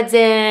earbuds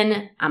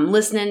in. I'm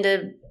listening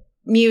to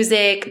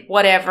music,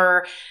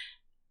 whatever.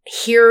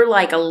 Hear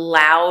like a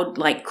loud,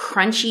 like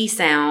crunchy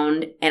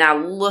sound. And I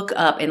look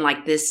up and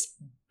like this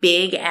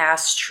big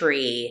ass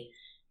tree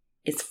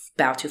is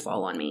about to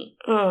fall on me.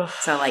 Ugh.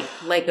 So I like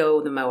let go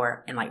of the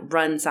mower and like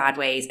run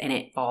sideways and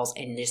it falls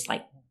and just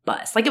like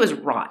busts. Like it was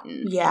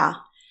rotten. Yeah.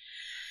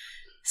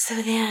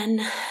 So then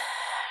it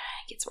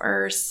gets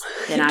worse.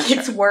 Then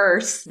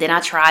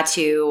I try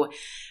to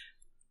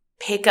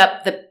pick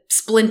up the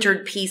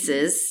splintered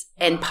pieces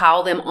and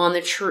pile them on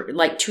the tree,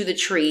 like to the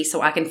tree, so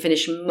I can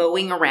finish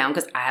mowing around.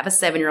 Because I have a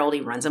 7-year-old,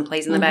 he runs and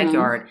plays in the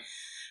backyard.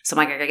 So I'm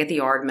like, I gotta get the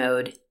yard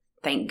mowed.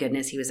 Thank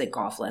goodness he was at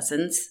golf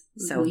lessons,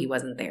 so he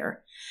wasn't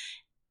there.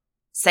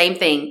 Same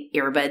thing,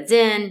 earbuds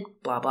in,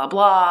 blah blah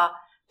blah.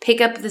 Pick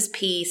up this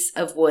piece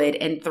of wood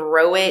and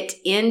throw it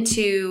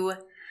into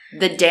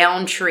the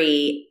down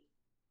tree,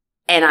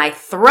 and I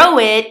throw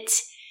it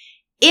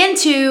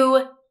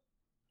into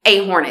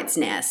a hornet's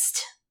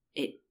nest.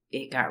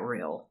 It got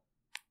real.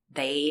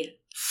 They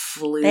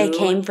flew. They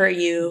came for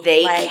you.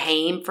 They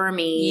came for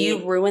me.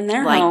 You ruined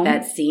their Like home.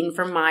 that scene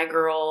from My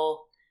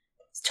Girl,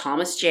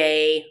 Thomas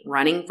J.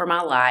 running for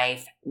my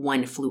life.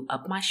 One flew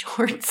up my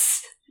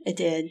shorts. It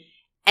did.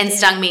 And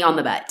stung me on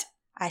the butt.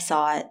 I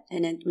saw it,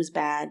 and it was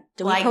bad.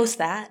 Do we post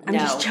that? I'm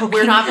just joking.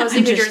 We're not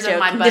posting pictures of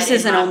my butt. This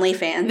isn't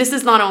OnlyFans. This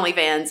is not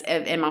OnlyFans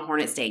and my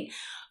hornet sting.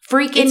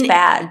 Freaking, it's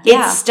bad.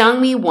 It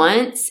stung me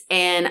once,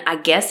 and I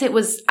guess it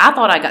was, I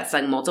thought I got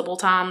stung multiple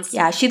times.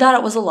 Yeah, she thought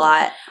it was a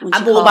lot.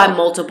 By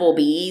multiple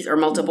bees or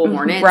multiple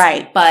hornets.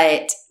 Right.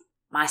 But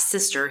my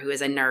sister, who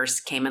is a nurse,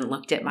 came and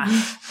looked at my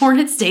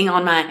hornet sting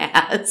on my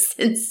ass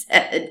and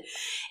said,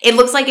 it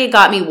looks like it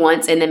got me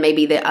once, and then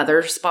maybe the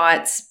other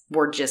spots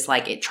were just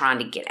like it trying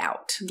to get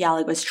out. Yeah,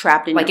 like it was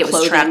trapped in your clothing. Like it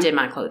was trapped in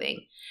my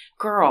clothing.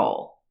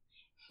 Girl,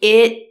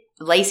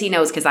 Lacey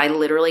knows because I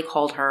literally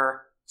called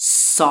her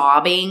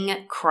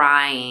sobbing,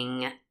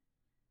 crying.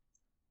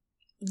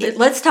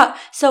 Let's talk.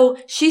 So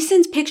she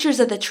sends pictures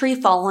of the tree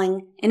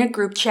falling in a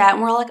group chat,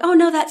 and we're all like, oh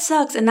no, that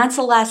sucks. And that's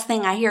the last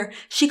thing I hear.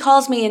 She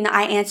calls me and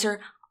I answer,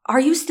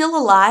 are you still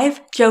alive?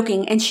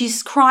 Joking. And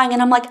she's crying,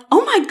 and I'm like,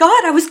 oh my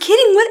God, I was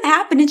kidding. What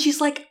happened? And she's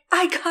like,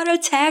 I got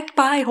attacked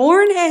by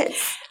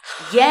hornets.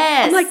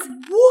 Yes. I'm like,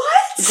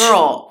 what?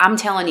 Girl, I'm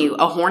telling you,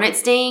 a hornet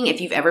sting,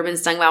 if you've ever been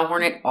stung by a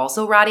hornet,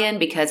 also ride in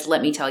because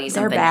let me tell you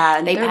something. They're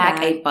bad. They They're pack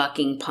bad. a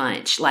fucking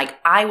punch. Like,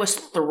 I was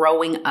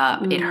throwing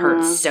up. It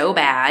hurt so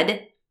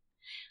bad.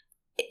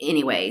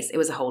 Anyways, it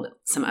was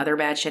some other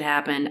bad shit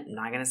happened. I'm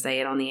not going to say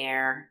it on the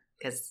air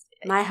because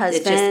my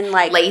husband,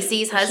 like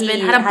Lacey's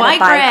husband, had a bike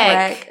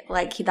wreck.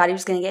 Like he thought he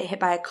was going to get hit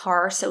by a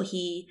car, so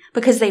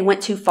because they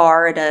went too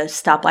far at a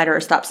stoplight or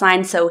a stop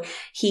sign, so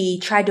he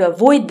tried to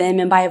avoid them,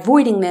 and by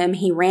avoiding them,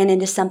 he ran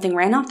into something,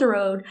 ran off the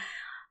road,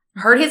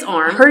 hurt his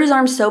arm. Hurt his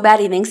arm so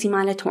bad he thinks he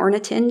might have torn a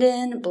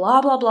tendon.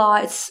 Blah blah blah.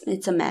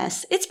 It's a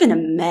mess. It's been a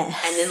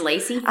mess. And then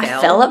Lacey fell. I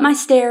fell up my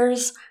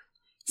stairs.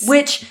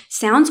 Which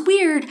sounds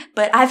weird,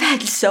 but I've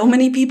had so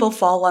many people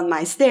fall on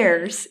my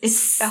stairs.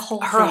 It's a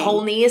whole Her thing.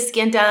 whole knee is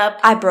skinned up.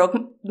 I broke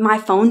my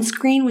phone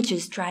screen, which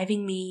is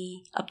driving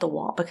me up the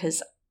wall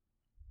because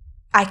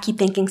I keep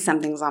thinking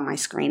something's on my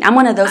screen. I'm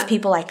one of those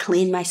people, I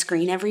clean my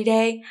screen every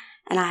day,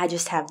 and I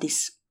just have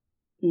these...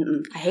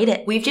 I hate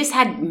it. We've just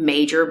had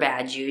major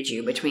bad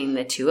juju between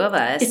the two of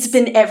us. It's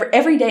been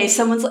every day.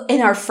 Someone's,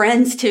 and our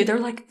friends too, they're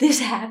like, this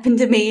happened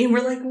to me. And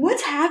we're like,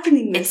 what's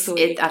happening this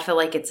week? I feel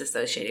like it's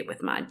associated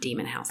with my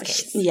demon house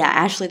case. Yeah,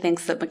 Ashley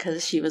thinks that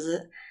because she was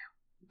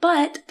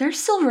but there's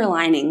silver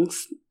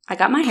linings. I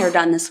got my hair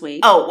done this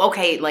week. Oh,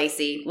 okay,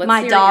 Lacey.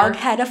 My dog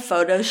had a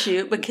photo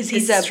shoot because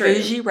he's a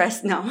bougie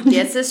No.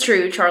 This is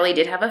true. Charlie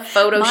did have a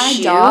photo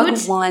shoot. My dog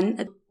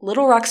won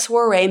Little Rock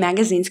Soiree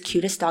magazine's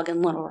cutest dog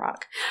in Little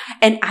Rock.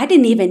 And I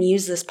didn't even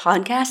use this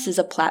podcast as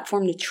a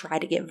platform to try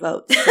to get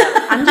votes. So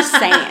I'm just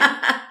saying.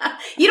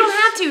 You don't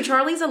have to.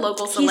 Charlie's a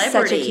local celebrity. He's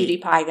such a cutie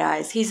pie,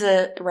 guys. He's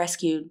a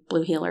rescued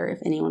blue heeler, if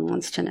anyone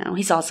wants to know.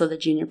 He's also the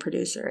junior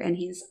producer, and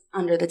he's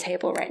under the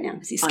table right now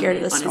because he's scared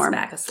of the storm. On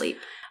his back asleep.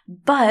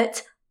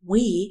 But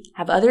we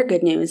have other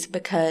good news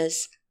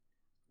because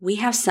we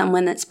have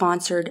someone that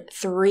sponsored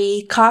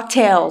 3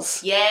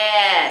 cocktails.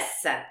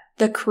 Yes.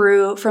 The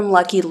crew from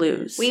Lucky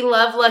Lou's. We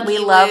love Lucky Lou's.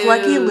 We love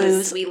Lucky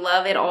Lou's. We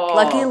love it all.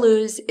 Lucky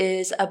Lou's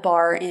is a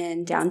bar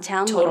in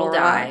downtown Little Rock.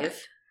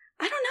 Dive.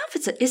 I don't know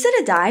if is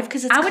it a dive?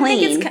 Because it's clean. I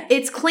would think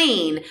it's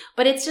clean,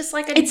 but it's just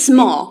like it's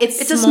small.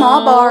 It's a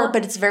small bar,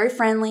 but it's very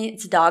friendly.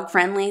 It's dog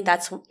friendly.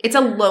 It's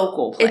a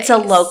local place. It's a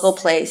local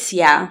place,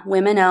 yeah.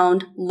 Women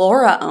owned,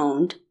 Laura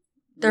owned.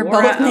 They're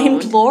both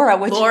named Laura,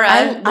 which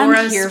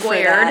I'm here for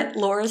that.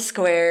 Laura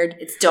Squared.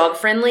 It's dog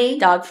friendly.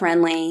 Dog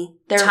friendly.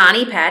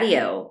 Tiny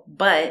patio,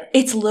 but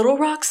it's Little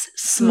Rock's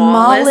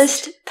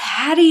smallest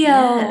patio.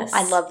 Yes.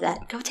 I love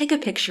that. Go take a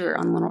picture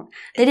on Little Rock.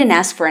 They didn't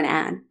ask for an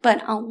ad,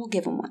 but we'll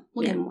give them one.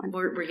 We'll give them one.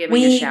 We're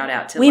giving a shout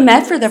out to We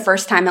met for the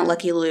first time at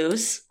Lucky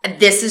Lou's.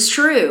 This is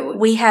true.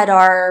 We had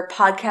our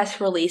podcast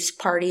release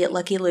party at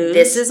Lucky Lou's.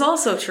 This is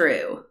also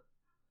true.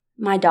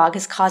 My dog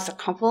has caused a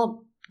couple of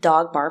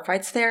dog bar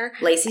fights there.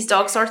 Lacey's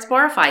dog starts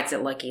bar fights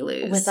at Lucky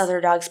Lou's. With other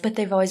dogs, but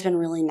they've always been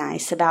really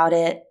nice about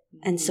it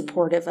and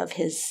supportive of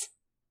his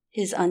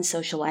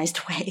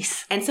unsocialized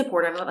ways. And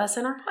supportive of us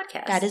in our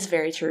podcast. That is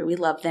very true. We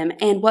love them.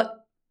 And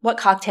what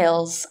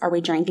cocktails are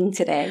we drinking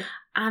today?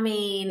 I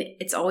mean,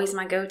 it's always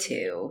my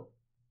go-to.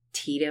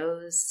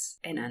 Tito's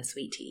and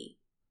unsweet tea.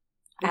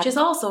 Which is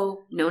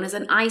also known as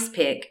an ice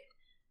pick.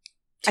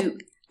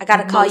 I got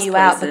to call you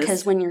out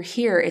because when you're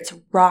here, it's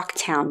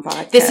Rocktown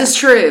vodka. This is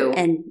true.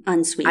 And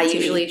unsweet tea. I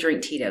usually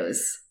drink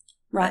Tito's.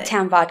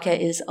 Rocktown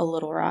vodka is a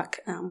Little Rock.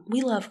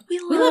 We love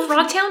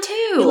Rocktown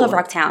too. We love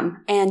Rocktown.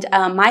 And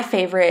my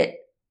favorite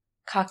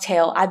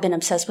cocktail I've been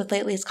obsessed with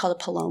lately is called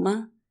a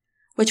Paloma,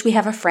 which we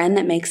have a friend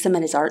that makes them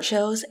at his art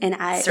shows. And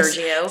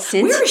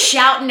Sergio. We're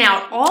shouting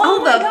out all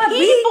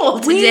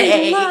people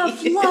today. We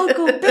love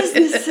local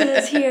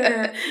businesses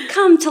here.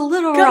 Come to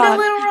Little Rock.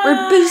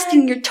 We're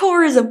boosting your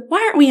tourism.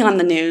 Why aren't we on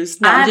the news?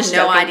 No, I have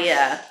no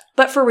idea.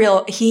 But for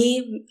real,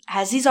 he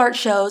has these art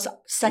shows.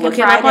 Look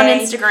him up on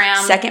Instagram.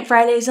 Second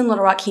Fridays in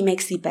Little Rock. He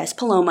makes the best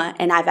Paloma.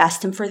 And I've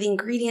asked him for the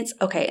ingredients.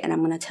 Okay, and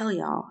I'm going to tell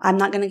y'all. I'm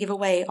not going to give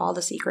away all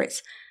the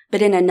secrets.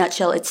 But in a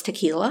nutshell, it's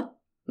tequila,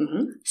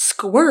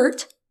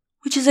 squirt,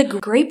 which is a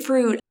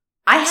grapefruit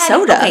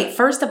soda. Okay,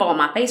 first of all,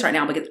 my face right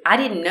now, because I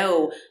didn't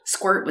know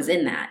squirt was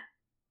in that.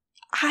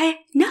 I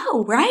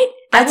know, right?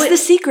 That's the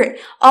secret.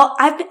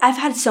 I've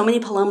had so many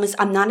Palomas.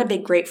 I'm not a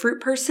big grapefruit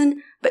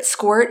person, but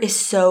squirt is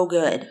so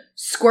good.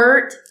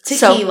 Squirt,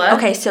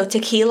 tequila. So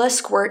tequila,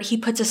 squirt. He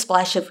puts a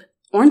splash of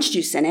orange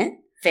juice in it.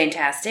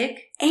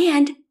 Fantastic.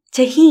 And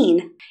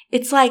tahini.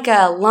 It's like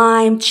a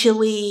lime,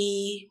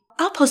 chili.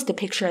 I'll post a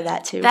picture of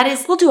that too.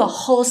 We'll do a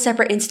whole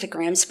separate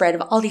Instagram spread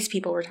of all these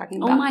people we're talking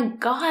about. Oh my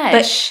gosh.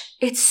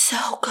 But it's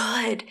so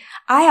good.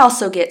 I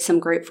also get some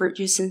grapefruit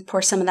juice and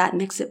pour some of that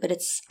and mix it, but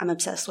I'm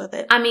obsessed with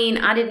it. I mean,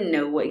 I didn't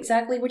know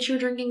exactly what you were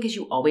drinking because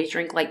you always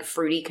drink like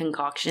fruity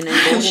concoction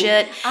and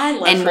bullshit. I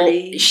love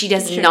fruity. She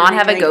does not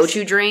have a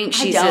go-to drink.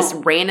 She just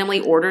randomly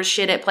orders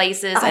shit at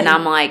places. And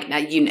I'm like,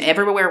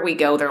 everywhere we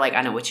go, they're like,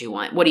 I know what you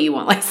want. What do you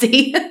want,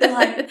 Lacey?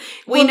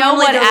 We know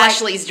what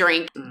Ashley's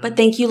drink. But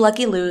thank you,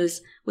 Lucky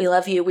Lou's. We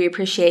love you. We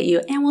appreciate you.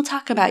 And we'll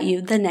talk about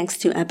you the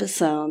next 2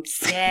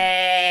 episodes.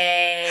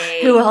 Yay.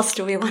 Who else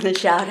do we want to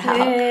shout out?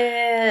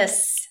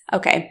 Yes.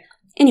 Okay.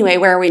 Anyway,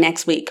 where are we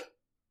next week?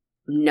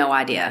 No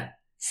idea.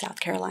 South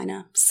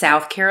Carolina.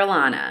 South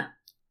Carolina.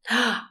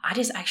 I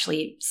just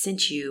actually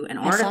sent you an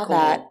article. I saw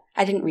that.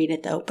 I didn't read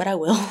it though, but I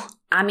will.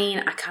 I mean,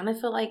 I kind of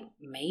feel like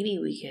maybe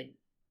we could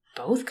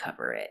both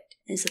cover it.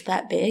 Is it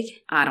that big?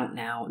 I don't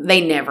know.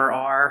 They never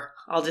are.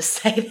 I'll just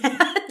say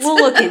that. We'll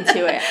look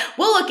into it.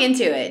 We'll look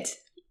into it.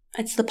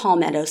 It's the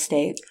Palmetto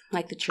State,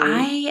 like the tree.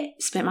 I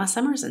spent my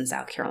summers in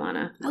South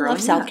Carolina. I love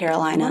South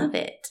Carolina. I love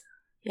it.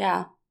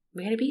 Yeah.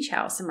 We had a beach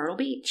house in Myrtle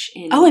Beach.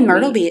 In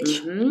Myrtle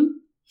Beach. Mm-hmm.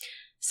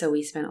 So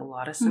we spent a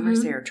lot of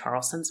summers there.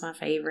 Charleston's my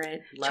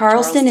favorite. Love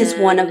Charleston is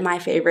one of my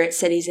favorite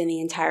cities in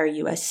the entire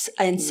U.S.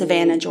 in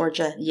Savannah,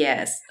 Georgia.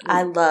 Yes.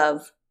 I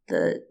love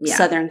the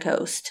southern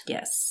coast.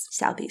 Yes.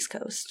 Southeast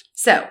coast.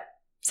 So,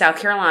 South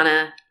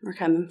Carolina. We're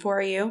coming for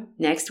you.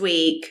 Next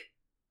week.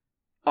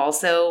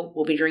 Also,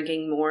 we'll be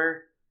drinking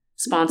more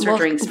sponsored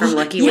drinks from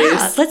Lucky Loose.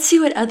 Yeah, let's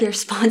see what other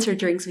sponsored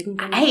drinks we can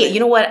get. Hey,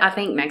 you know what? I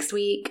think next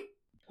week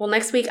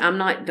I'm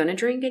not going to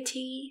drink a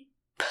tea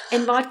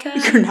and vodka.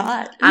 You're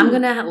not? I'm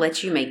going to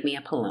let you make me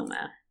a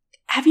Paloma.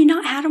 Have you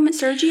not had them at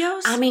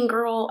Sergio's? I mean,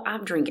 girl, I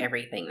drink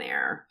everything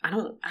there.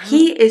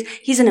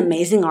 He's an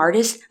amazing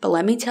artist, but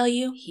let me tell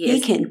you, he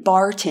can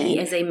bartend. He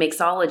is a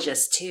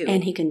mixologist, too.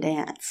 And he can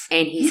dance.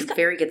 And he's a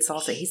very good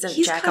salsa. He's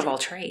a jack of all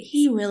trades.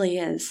 He really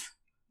is.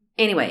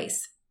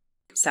 Anyways,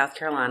 South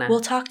Carolina.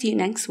 We'll talk to you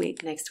next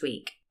week.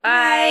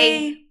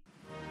 Bye.